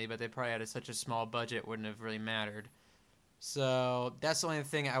differently, but they probably had such a small budget, it wouldn't have really mattered. So that's the only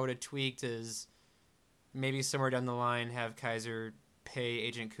thing I would have tweaked is maybe somewhere down the line have Kaiser pay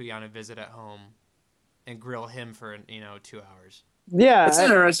Agent Kuyan a visit at home and grill him for 2 hours. Yeah, That's an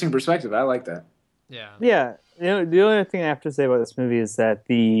interesting perspective. I like that. Yeah. Yeah, the only thing I have to say about this movie is that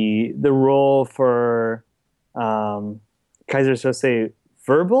the role for Kaiser Sose,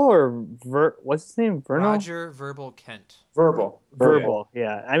 what's his name? Vernal? Roger Verbal Kent. Verbal.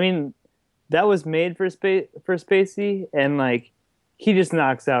 Yeah. I mean, that was made for Spacey, and like he just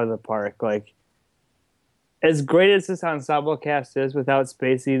knocks out of the park. Like, as great as this ensemble cast is, without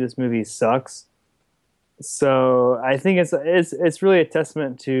Spacey, this movie sucks. So I think it's really a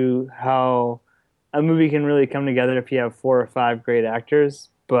testament to how a movie can really come together if you have 4 or 5 great actors,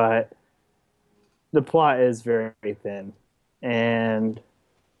 but the plot is very, very thin, and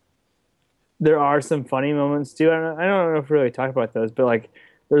there are some funny moments too. I don't know if we really talk about those, but like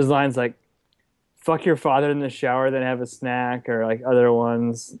there's lines like "fuck your father in the shower, then have a snack," or like other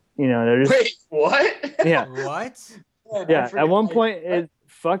ones. They're just Wait, what? yeah, What? yeah. At one point, it's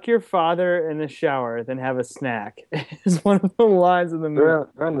 "fuck your father in the shower, then have a snack." Is one of the lines in the movie.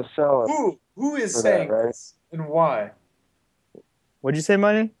 They're in the cell. Who is For that, saying right? this and why? What'd you say,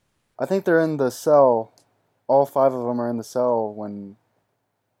 Money? I think they're in the cell. All 5 of them are in the cell when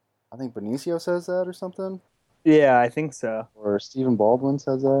I think Benicio says that or something. Yeah, I think so. Or Stephen Baldwin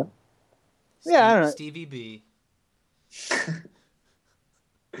says that. Yeah, I don't know. Stevie B.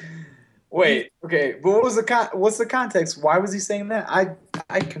 Wait, okay, but what's the context? Why was he saying that?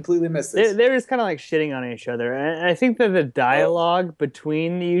 I completely missed this. They're just kind of like shitting on each other. And I think that the dialogue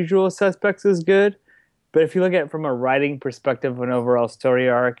between the usual suspects is good. But if you look at it from a writing perspective of an overall story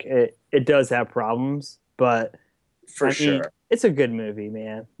arc, it does have problems. But For I mean, sure. it's a good movie,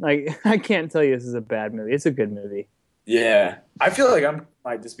 man. Like, I can't tell you this is a bad movie. It's a good movie. Yeah, I feel like I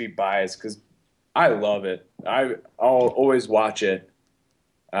might just be biased because I love it. I'll always watch it.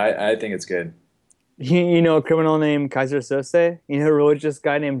 I think it's good. You know a criminal named Kaiser Sose? You know a religious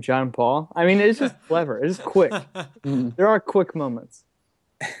guy named John Paul? I mean, it's just clever. It's just quick. There are quick moments.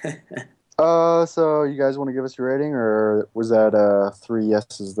 So you guys want to give us your rating, or was that 3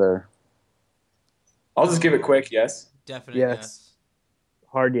 yeses there? I'll just give it quick. Yes. Definitely Yes. yes.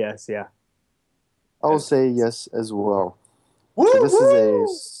 Hard yes, yeah. I will say yes as well. Woo, So this is a woo!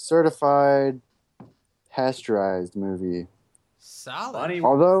 certified pasteurized movie. Solid. Money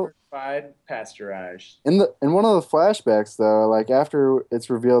Although certified pasteurized. in one of the flashbacks though, like after it's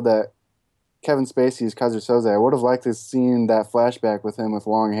revealed that Kevin Spacey is Kaiser Soze, I would have liked to have seen that flashback with him with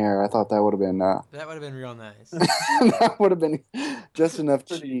long hair. I thought that would have been That would have been real nice. that would have been just enough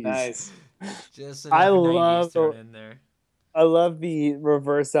Pretty cheese. nice. Just I enough 90s love thrown in there. I love the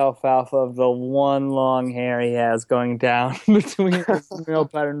reverse alfalfa of the one long hair he has going down between his male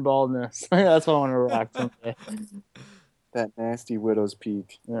pattern baldness. That's what I want to rock someday. That nasty widow's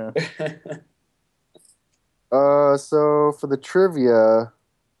peak. Yeah. So for the trivia,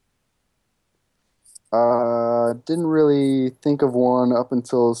 didn't really think of one up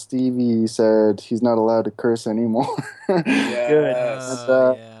until Stevie said he's not allowed to curse anymore. Yes.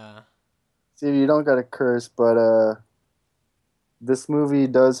 Yeah. Stevie, you don't got to curse, but this movie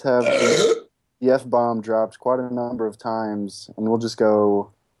does have the F-bomb dropped quite a number of times, and we'll just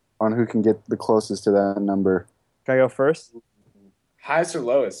go on who can get the closest to that number. Can I go first? Highest or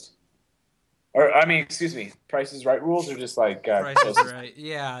lowest? Or I mean, excuse me. Price is Right rules, or just like Price is closest? Right.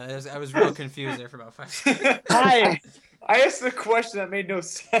 Yeah, I was real confused there for about 5 seconds. Hi. I asked a question that made no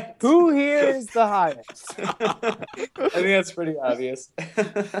sense. Who here is the highest? I think that's pretty obvious.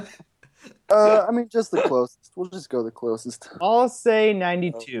 I mean, just the closest. We'll just go the closest. I'll say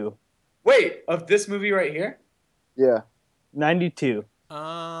 92. Wait, of this movie right here? Yeah. 92.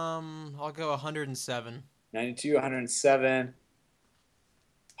 I'll go 107. 92, 107,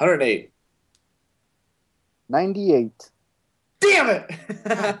 108. 98. Damn it!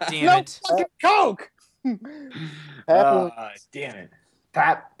 Damn it. fucking Coke! Damn it.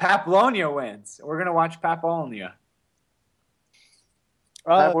 Paplonia wins. We're going to watch Paplonia.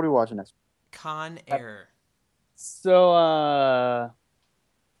 Pat, what are we watching next? Con Air. So,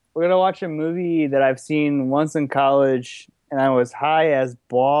 we're going to watch a movie that I've seen once in college, and I was high as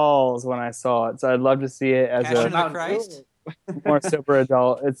balls when I saw it. So I'd love to see it as Passion a of the Christ. more sober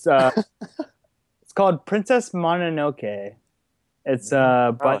adult. It's called Princess Mononoke. It's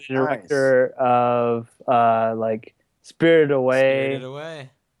by the nice. director of like Spirited Away. Spirited Away.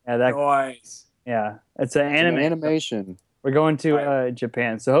 Yeah, that. Nice. Yeah, it's an It's an anime. animation. We're going to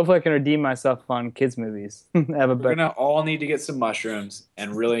Japan, so hopefully I can redeem myself on kids movies. Have a We're better. going to all need to get some mushrooms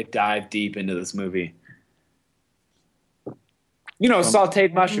and really dive deep into this movie. You know,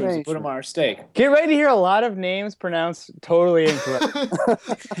 sauteed mushrooms. Put them on our steak. Get ready to hear a lot of names pronounced totally incorrect.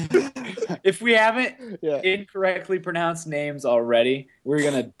 If we haven't incorrectly pronounced names already, we're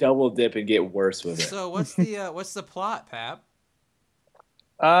gonna double dip and get worse with it. So what's the plot, Pap?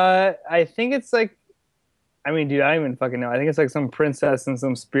 I think it's like, I mean, dude, I don't even fucking know. I think it's like some princess and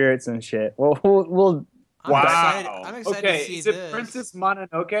some spirits and shit. We'll I'm excited okay, to see is it this. Princess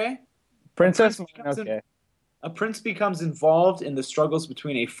Mononoke? Princess Mononoke. A prince becomes involved in the struggles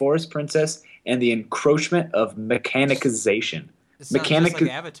between a forest princess and the encroachment of mechanization. It sounds just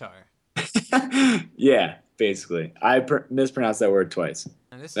like Avatar. Yeah, basically. I mispronounced that word twice.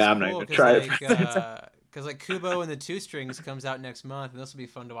 And this is I'm cool not gonna try it. because like Kubo and the Two Strings comes out next month, and this will be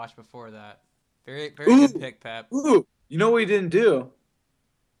fun to watch before that. Very good pick, Pap. Ooh, you know what we didn't do?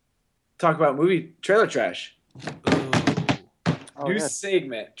 Talk about movie trailer trash. New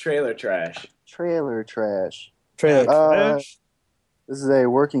segment, trailer trash. Trailer trash. Trailer trash. This is a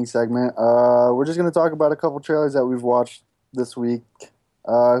working segment. We're just going to talk about a couple trailers that we've watched this week.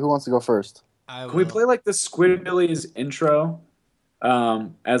 Who wants to go first? Can we play like the Squidbillies intro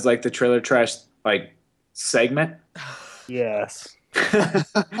as like the trailer trash like segment? Yes.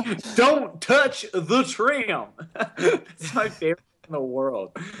 Don't touch the tram. It's my favorite in the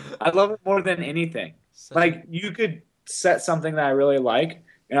world. I love it more than anything. Like you could set something that I really like,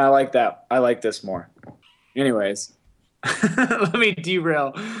 and I like that. I like this more. Anyways, let me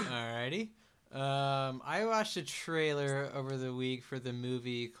derail. Alrighty. I watched a trailer over the week for the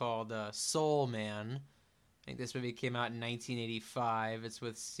movie called Soul Man. I think this movie came out in 1985. It's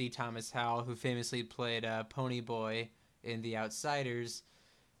with C. Thomas Howell, who famously played Pony Boy in The Outsiders.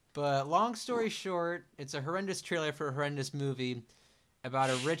 But long story short, it's a horrendous trailer for a horrendous movie about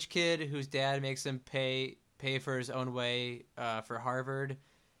a rich kid whose dad makes him pay for his own way for Harvard.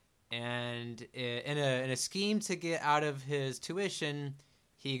 And in a scheme to get out of his tuition,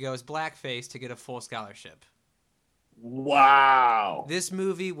 he goes blackface to get a full scholarship. Wow. This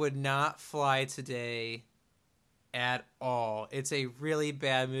movie would not fly today at all. It's a really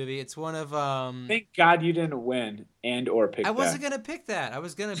bad movie. It's one of Thank God you didn't win or pick that. I wasn't gonna pick that. I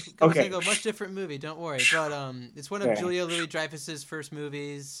was gonna go a much different movie. Don't worry. But it's one of Julia Louis-Dreyfus's first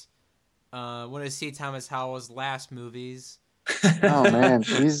movies. One of C. Thomas Howell's last movies. Oh man,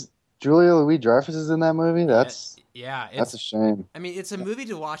 Julia Louis-Dreyfus is in that movie. That's a shame. I mean, it's a movie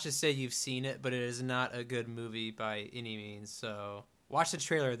to watch to say you've seen it, but it is not a good movie by any means. So watch the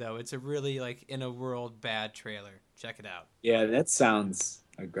trailer though. It's a really like in a world bad trailer. Check it out. Yeah, that sounds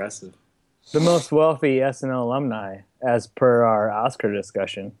aggressive. The most wealthy SNL alumni, as per our Oscar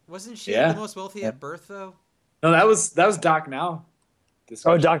discussion. Wasn't she the most wealthy at birth though? No, that was Doc Now.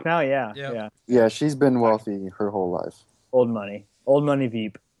 Oh, Doc Now, yeah. Yeah, she's been wealthy her whole life. Old money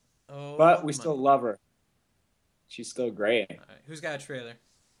Veep. Oh, but we still love her. She's still great. All right. Who's got a trailer?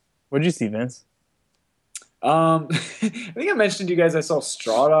 What'd you see, Vince? I think I mentioned to you guys I saw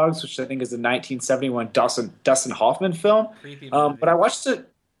Straw Dogs, which I think is the 1971 Dustin Hoffman film. Creepy movie. But I watched it.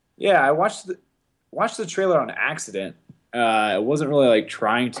 Yeah, I watched the trailer on accident. I wasn't really like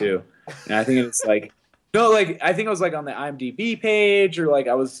trying to, and I think it's like I think I was like on the IMDb page, or like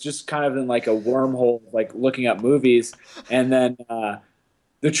I was just kind of in like a wormhole, like looking up movies, and then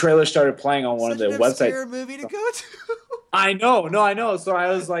the trailer started playing on one of the websites. Movie to go to. I know. So I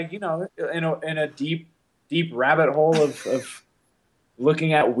was like, in a deep rabbit hole of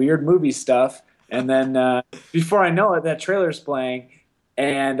looking at weird movie stuff, and then before I know it, that trailer's playing,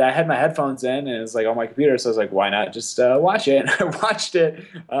 and I had my headphones in, and it was like on my computer, so I was like, why not just watch it? And I watched it.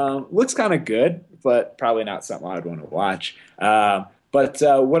 Looks kind of good, but probably not something I'd want to watch. But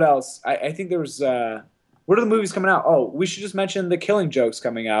what else? I think there was. What are the movies coming out? Oh, we should just mention The Killing Joke's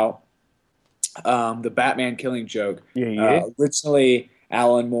coming out. The Batman Killing Joke. Yeah. Originally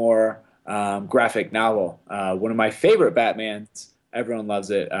Alan Moore graphic novel. One of my favorite Batmans. Everyone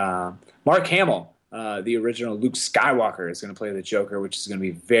loves it. Mark Hamill, the original Luke Skywalker, is going to play the Joker, which is going to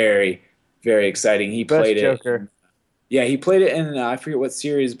be very, very exciting. He played it. Joker. Yeah, he played it in I forget what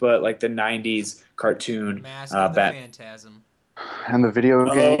series, but like the '90s cartoon. Mask of the Phantasm. And the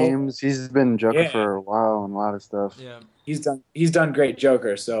video games. He's been Joker for a while and a lot of stuff. Yeah. He's done great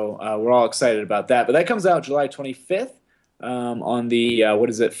Joker, so we're all excited about that. But that comes out July 25th on the what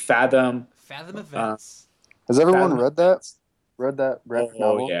is it? Fathom Events. Has everyone read that? Read that graphic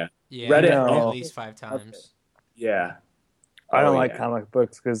novel? Yeah. Read it at least 5 times. Okay. Yeah. I don't like comic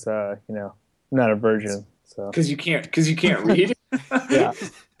books because I'm not a virgin. So because you can't read. Yeah.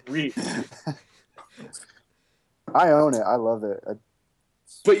 Read. I own it. I love it.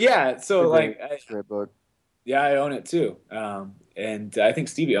 But yeah, so It's a like great book. Yeah, I own it too. And I think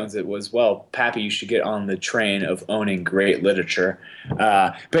Stevie owns it as well. Pappy, you should get on the train of owning great literature.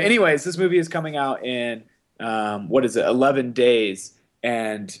 But anyways, this movie is coming out in what is it, 11 days,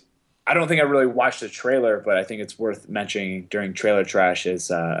 and I don't think I really watched the trailer, but I think it's worth mentioning during Trailer Trash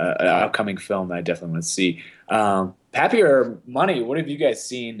is an upcoming film that I definitely want to see. Pappy or Money, what have you guys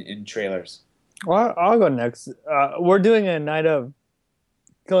seen in trailers? Well, I'll go next. We're doing a Night of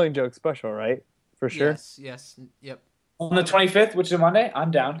Killing Joke special, right? For sure. Yes. Yep. On the 25th, which is a Monday, I'm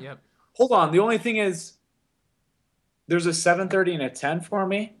down. Yep. Hold on. The only thing is there's a 7:30 and a 10 for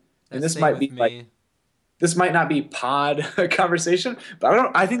me. And this might be like this might not be pod conversation,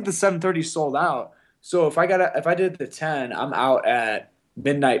 but I think the 7:30 sold out. So if I did the 10, I'm out at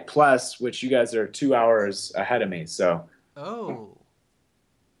midnight plus, which you guys are 2 hours ahead of me. So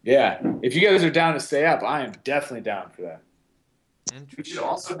yeah, if you guys are down to stay up, I am definitely down for that. We should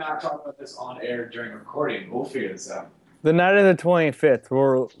also not talk about this on air during recording. We'll figure this out. The night of the 25th,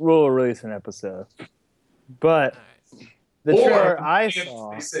 we'll release an episode. But the trailer I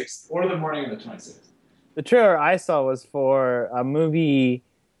saw, 26th, or the morning of the 26th. The trailer I saw was for a movie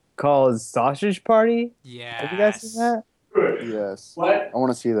called Sausage Party. Yeah. Have you guys seen that? Yes. What? I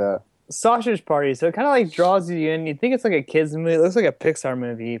want to see that. Sausage Party. So it kind of like draws you in. You think it's like a kids movie. It looks like a Pixar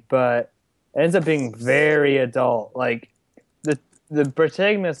movie, but it ends up being very adult. Like the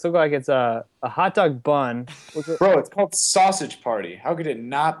protagonist look like it's a hot dog bun. Bro, it's called Sausage Party. How could it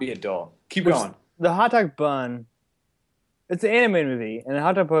not be adult? Keep going. The hot dog bun. It's an animated movie, and the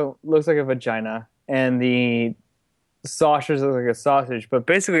hot dog bun looks like a vagina, and the sausage looks like a sausage. But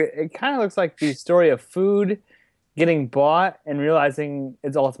basically, it kind of looks like the story of food getting bought and realizing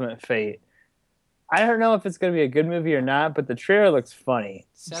its ultimate fate. I don't know if it's going to be a good movie or not, but the trailer looks funny.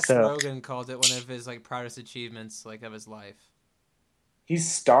 Seth Rogen called it one of his proudest achievements of his life. He's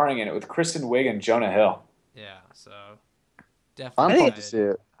starring in it with Kristen Wiig and Jonah Hill. Yeah, so definitely. I'm pumped to see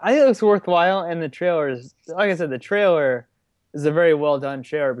it. I think it looks worthwhile, and the trailer is, like I said, the trailer is a very well done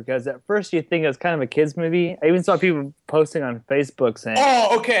trailer because at first you think it's kind of a kids movie. I even saw people posting on Facebook saying,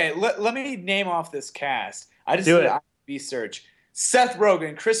 "Oh, okay, let me name off this cast." I just did an IMDb search. Seth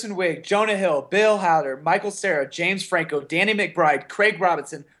Rogen, Kristen Wiig, Jonah Hill, Bill Hader, Michael Cera, James Franco, Danny McBride, Craig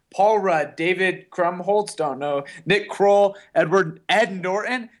Robinson, Paul Rudd, David Krumholtz, don't know, Nick Kroll, Ed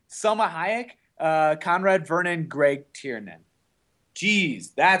Norton, Selma Hayek, Conrad Vernon, Greg Tiernan.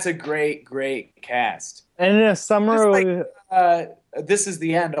 Jeez, that's a great cast. And in a summer, this is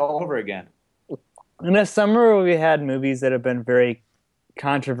the end all over again. In a summer, we had movies that have been very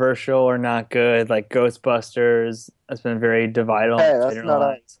controversial or not good, like Ghostbusters. It's been very divided. Hey, that's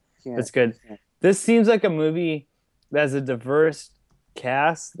not It's good. This seems like a movie that has a diverse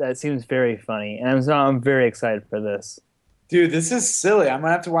cast that seems very funny, and I'm very excited for this. Dude, this is silly. I'm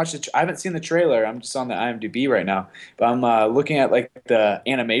gonna have to watch it. I haven't seen the trailer. I'm just on the IMDb right now, but I'm looking at the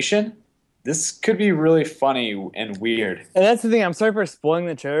animation. This could be really funny and weird. And that's the thing. I'm sorry for spoiling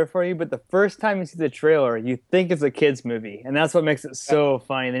the trailer for you, but the first time you see the trailer, you think it's a kids movie, and that's what makes it so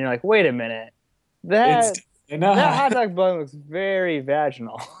funny. And then you're like, wait a minute, that hot dog bun looks very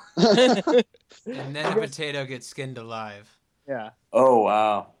vaginal. And then the potato gets skinned alive. Yeah. Oh,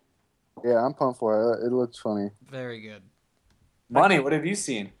 wow. Yeah, I'm pumped for it. It looks funny. Very good. Money, what have you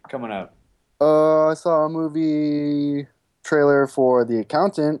seen coming up? I saw a movie trailer for The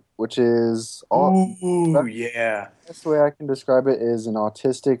Accountant, which is yeah. The best way I can describe it is an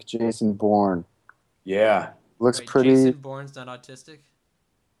autistic Jason Bourne. Yeah. Looks Wait, pretty. Jason Bourne's not autistic?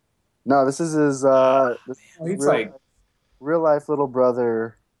 No, this is his He's like real life little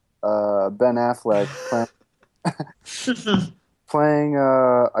brother, Ben Affleck, playing.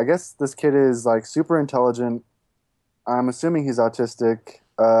 I guess this kid is super intelligent. I'm assuming he's autistic.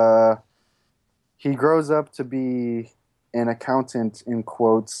 He grows up to be an accountant in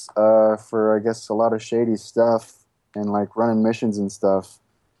quotes for I guess a lot of shady stuff and running missions and stuff,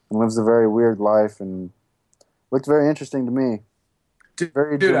 and lives a very weird life and looked very interesting to me. So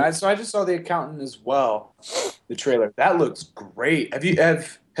I just saw The Accountant as well. The trailer that looks great.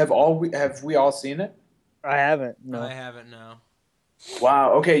 Have we all seen it? I haven't. No, I haven't. No.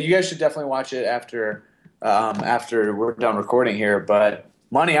 Wow. Okay, you guys should definitely watch it after we're done recording here. But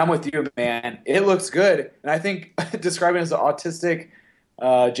Money, I'm with you, man. It looks good, and I think describing it as an autistic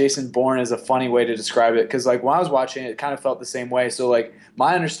Jason Bourne is a funny way to describe it because when I was watching it, it kind of felt the same way. So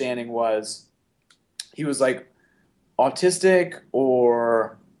my understanding was he was autistic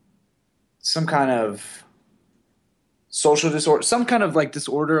or some kind of social disorder, some kind of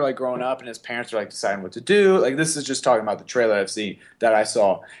disorder growing up, and his parents are deciding what to do. This is just talking about the trailer that I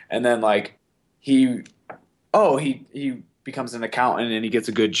saw, and then he becomes an accountant and he gets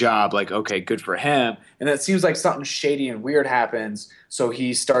a good job. Like, okay, good for him. And it seems like something shady and weird happens. So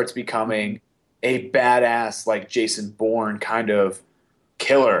he starts becoming a badass, like Jason Bourne kind of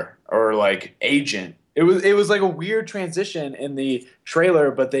killer or like agent. It was like a weird transition in the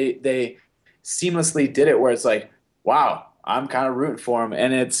trailer, but they seamlessly did it where it's like, wow, I'm kind of rooting for him.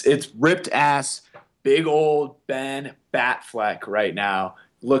 And it's ripped ass, big old Ben Batfleck right now,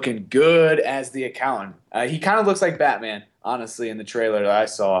 looking good as the accountant. He kind of looks like Batman, honestly, in the trailer that I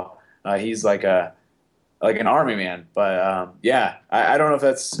saw. He's like an army man. But yeah, I don't know if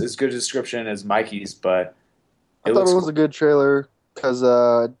that's as good a description as Mikey's, but I thought it was a good trailer because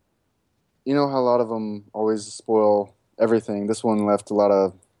you know how a lot of them always spoil everything. This one left a lot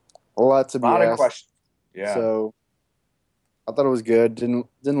to be asked. Of questions. Yeah. So I thought it was good. Didn't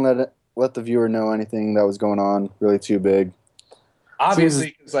let the viewer know anything that was going on really too big.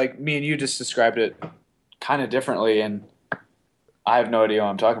 Obviously, because like me and you just described it kind of differently, and I have no idea what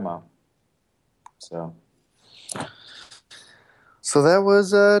I'm talking about. So that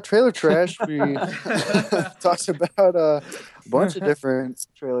was trailer trash. We talked about a bunch of different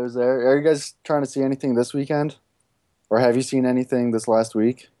trailers there. Are you guys trying to see anything this weekend? Or have you seen anything this last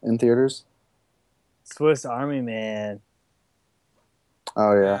week in theaters? Swiss Army Man.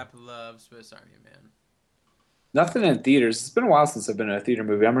 Oh, yeah. Rap love Swiss Army Man. Nothing in theaters. It's been a while since I've been in a theater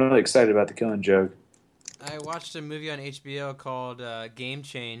movie. I'm really excited about The Killing Joke. I watched a movie on HBO called Game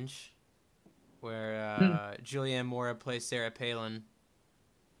Change, where Julianne Moore plays Sarah Palin,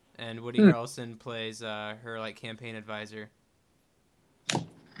 and Woody Harrelson plays her like campaign advisor.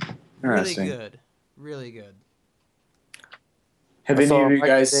 Really good. Really good. Have any of you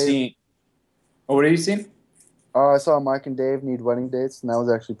guys seen... Oh, what have you seen? I saw Mike and Dave Need Wedding Dates, and that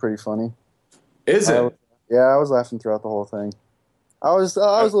was actually pretty funny. Is it? Yeah, I was laughing throughout the whole thing. I was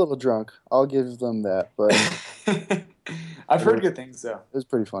a little drunk. I'll give them that, but I've heard good things though. It was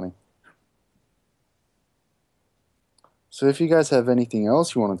pretty funny. So if you guys have anything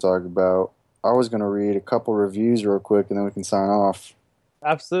else you want to talk about, I was going to read a couple reviews real quick, and then we can sign off.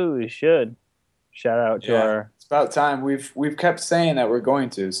 Absolutely should. Shout out to our... It's about time. We've kept saying that we're going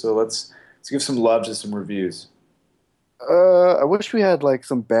to, so let's give some love to some reviews. I wish we had like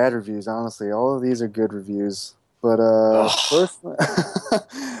some bad reviews, honestly. All of these are good reviews. But first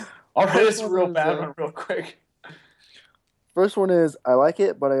I'll read this real bad one real quick. First one is, I like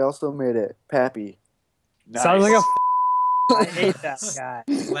it, but I also made it Pappy. Nice. Sounds like I hate that guy.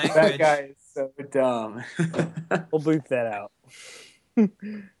 Language. That guy is so dumb. We'll bleep that out.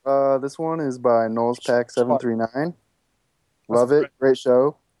 This one is by Knowles Pack 739. Love it. Great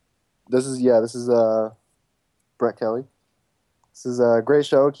show. This is Brett Kelly. This is a great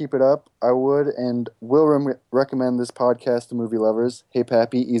show. Keep it up. I would and will recommend this podcast to movie lovers. Hey,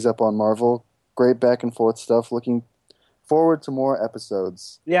 Pappy, ease up on Marvel. Great back and forth stuff. Looking forward to more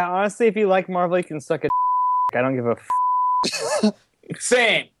episodes. Yeah, honestly, if you like Marvel, you can suck a I don't give a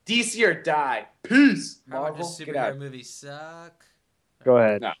Same. DC or die. Peace. How much Marvel, does get out. superhero movies suck? Go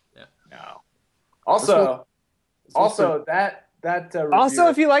ahead. No. Yeah. No. Also, that review. Also,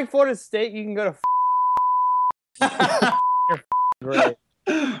 if you like Florida State, you can go to great.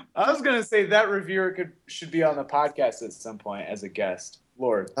 I was gonna say that reviewer should be on the podcast at some point as a guest.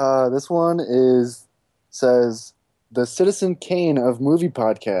 Lord. This one says the Citizen Kane of movie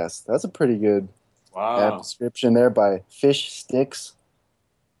podcast. That's a pretty good description there by Fish Sticks.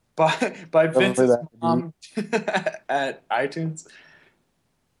 By Vince's mom at iTunes.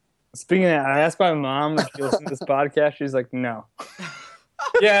 Speaking of that, I asked my mom if she listened to this podcast. She's like, no.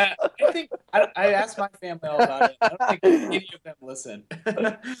 Yeah, I think I asked my family all about it. I don't think any of them listen.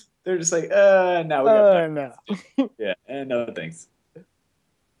 They're just like, no, we got no. Yeah, and no thanks.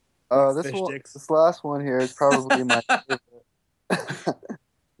 This last one here is probably my favorite.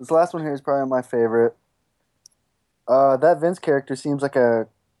 This last one here is probably my favorite. That Vince character seems like the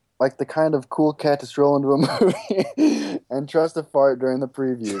kind of cool cat to stroll into a movie and trust a fart during the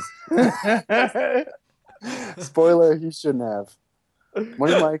previews. Spoiler, he shouldn't have.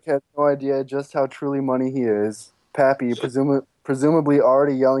 Money Mike has no idea just how truly money he is. Pappy, presumably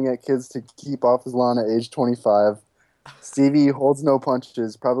already yelling at kids to keep off his lawn at age 25. Stevie holds no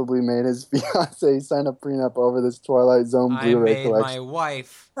punches, probably made his fiance sign a prenup over this Twilight Zone Blu-ray collection. I made my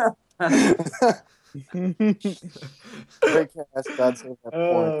wife. Great cast, God save that point.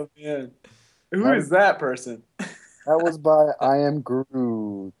 Oh, man. Who is that person? That was by I Am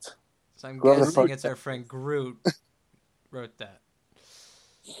Groot. So I'm guessing it's our friend Groot wrote that.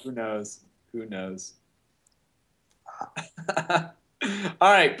 Who knows? All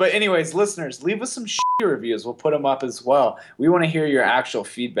right, but anyways, listeners, leave us some reviews. We'll put them up as well. We want to hear your actual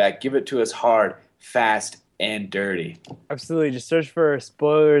feedback. Give it to us hard, fast, and dirty. Absolutely. Just search for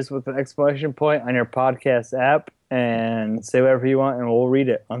spoilers with an exclamation point on your podcast app and say whatever you want, and we'll read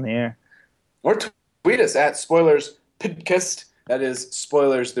it on the air. Or tweet us at Spoilers Podcast. That is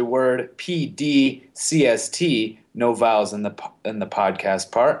spoilers, the word PDCST, no vowels in the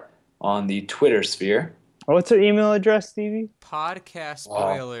podcast part, on the Twitter sphere. What's our email address, Stevie?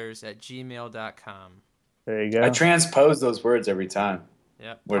 Podcastspoilers@gmail.com. There you go. I transpose those words every time.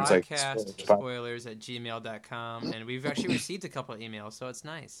 Yep. Where it's like Podcastspoilers@gmail.com. And we've actually received a couple of emails, so it's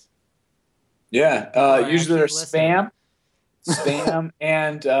nice. Yeah. Usually they're listening. spam,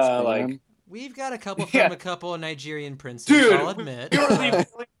 and Spam. like. We've got a couple from a couple of Nigerian princes, I'll admit. We were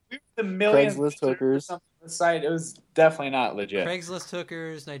the millions Craigslist hookers. on the site. It was definitely not legit. Craigslist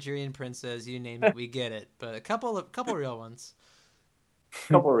hookers, Nigerian princes, you name it, we get it. But a couple real ones. A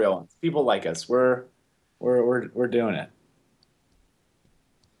couple real ones. People like us. We're doing it.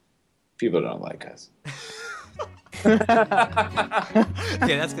 People don't like us. Okay,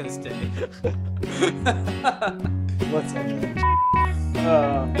 that's gonna stay. What's that? Man.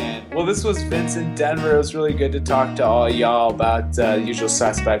 Well, this was Vincent Denver. It was really good to talk to all y'all about Usual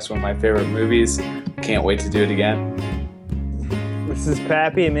Suspects, one of my favorite movies. Can't wait to do it again. This is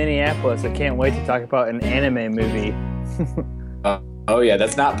Pappy in Minneapolis. I can't wait to talk about an anime movie. Oh yeah,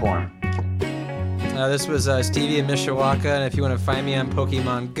 that's not porn. This was Stevie in Mishawaka, and if you want to find me on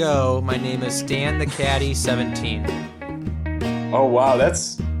Pokemon Go, my name is Stan the Caddy 17. Oh wow,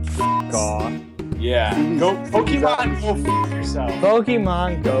 that's Aw. yeah. Go Pokemon, go f yourself.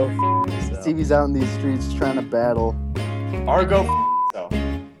 Pokemon Go. Yourself. Stevie's out in these streets trying to battle. Or go f yourself.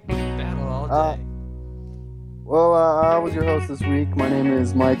 Battle all day. Well, I was your host this week. My name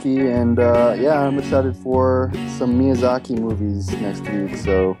is Mikey, and I'm excited for some Miyazaki movies next week,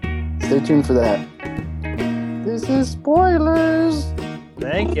 so stay tuned for that. This is Spoilers!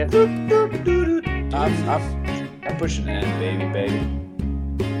 Thank you. I'm pushing an end, baby.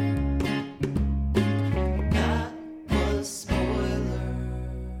 That was Spoilers.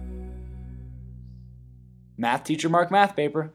 Math teacher mark math paper.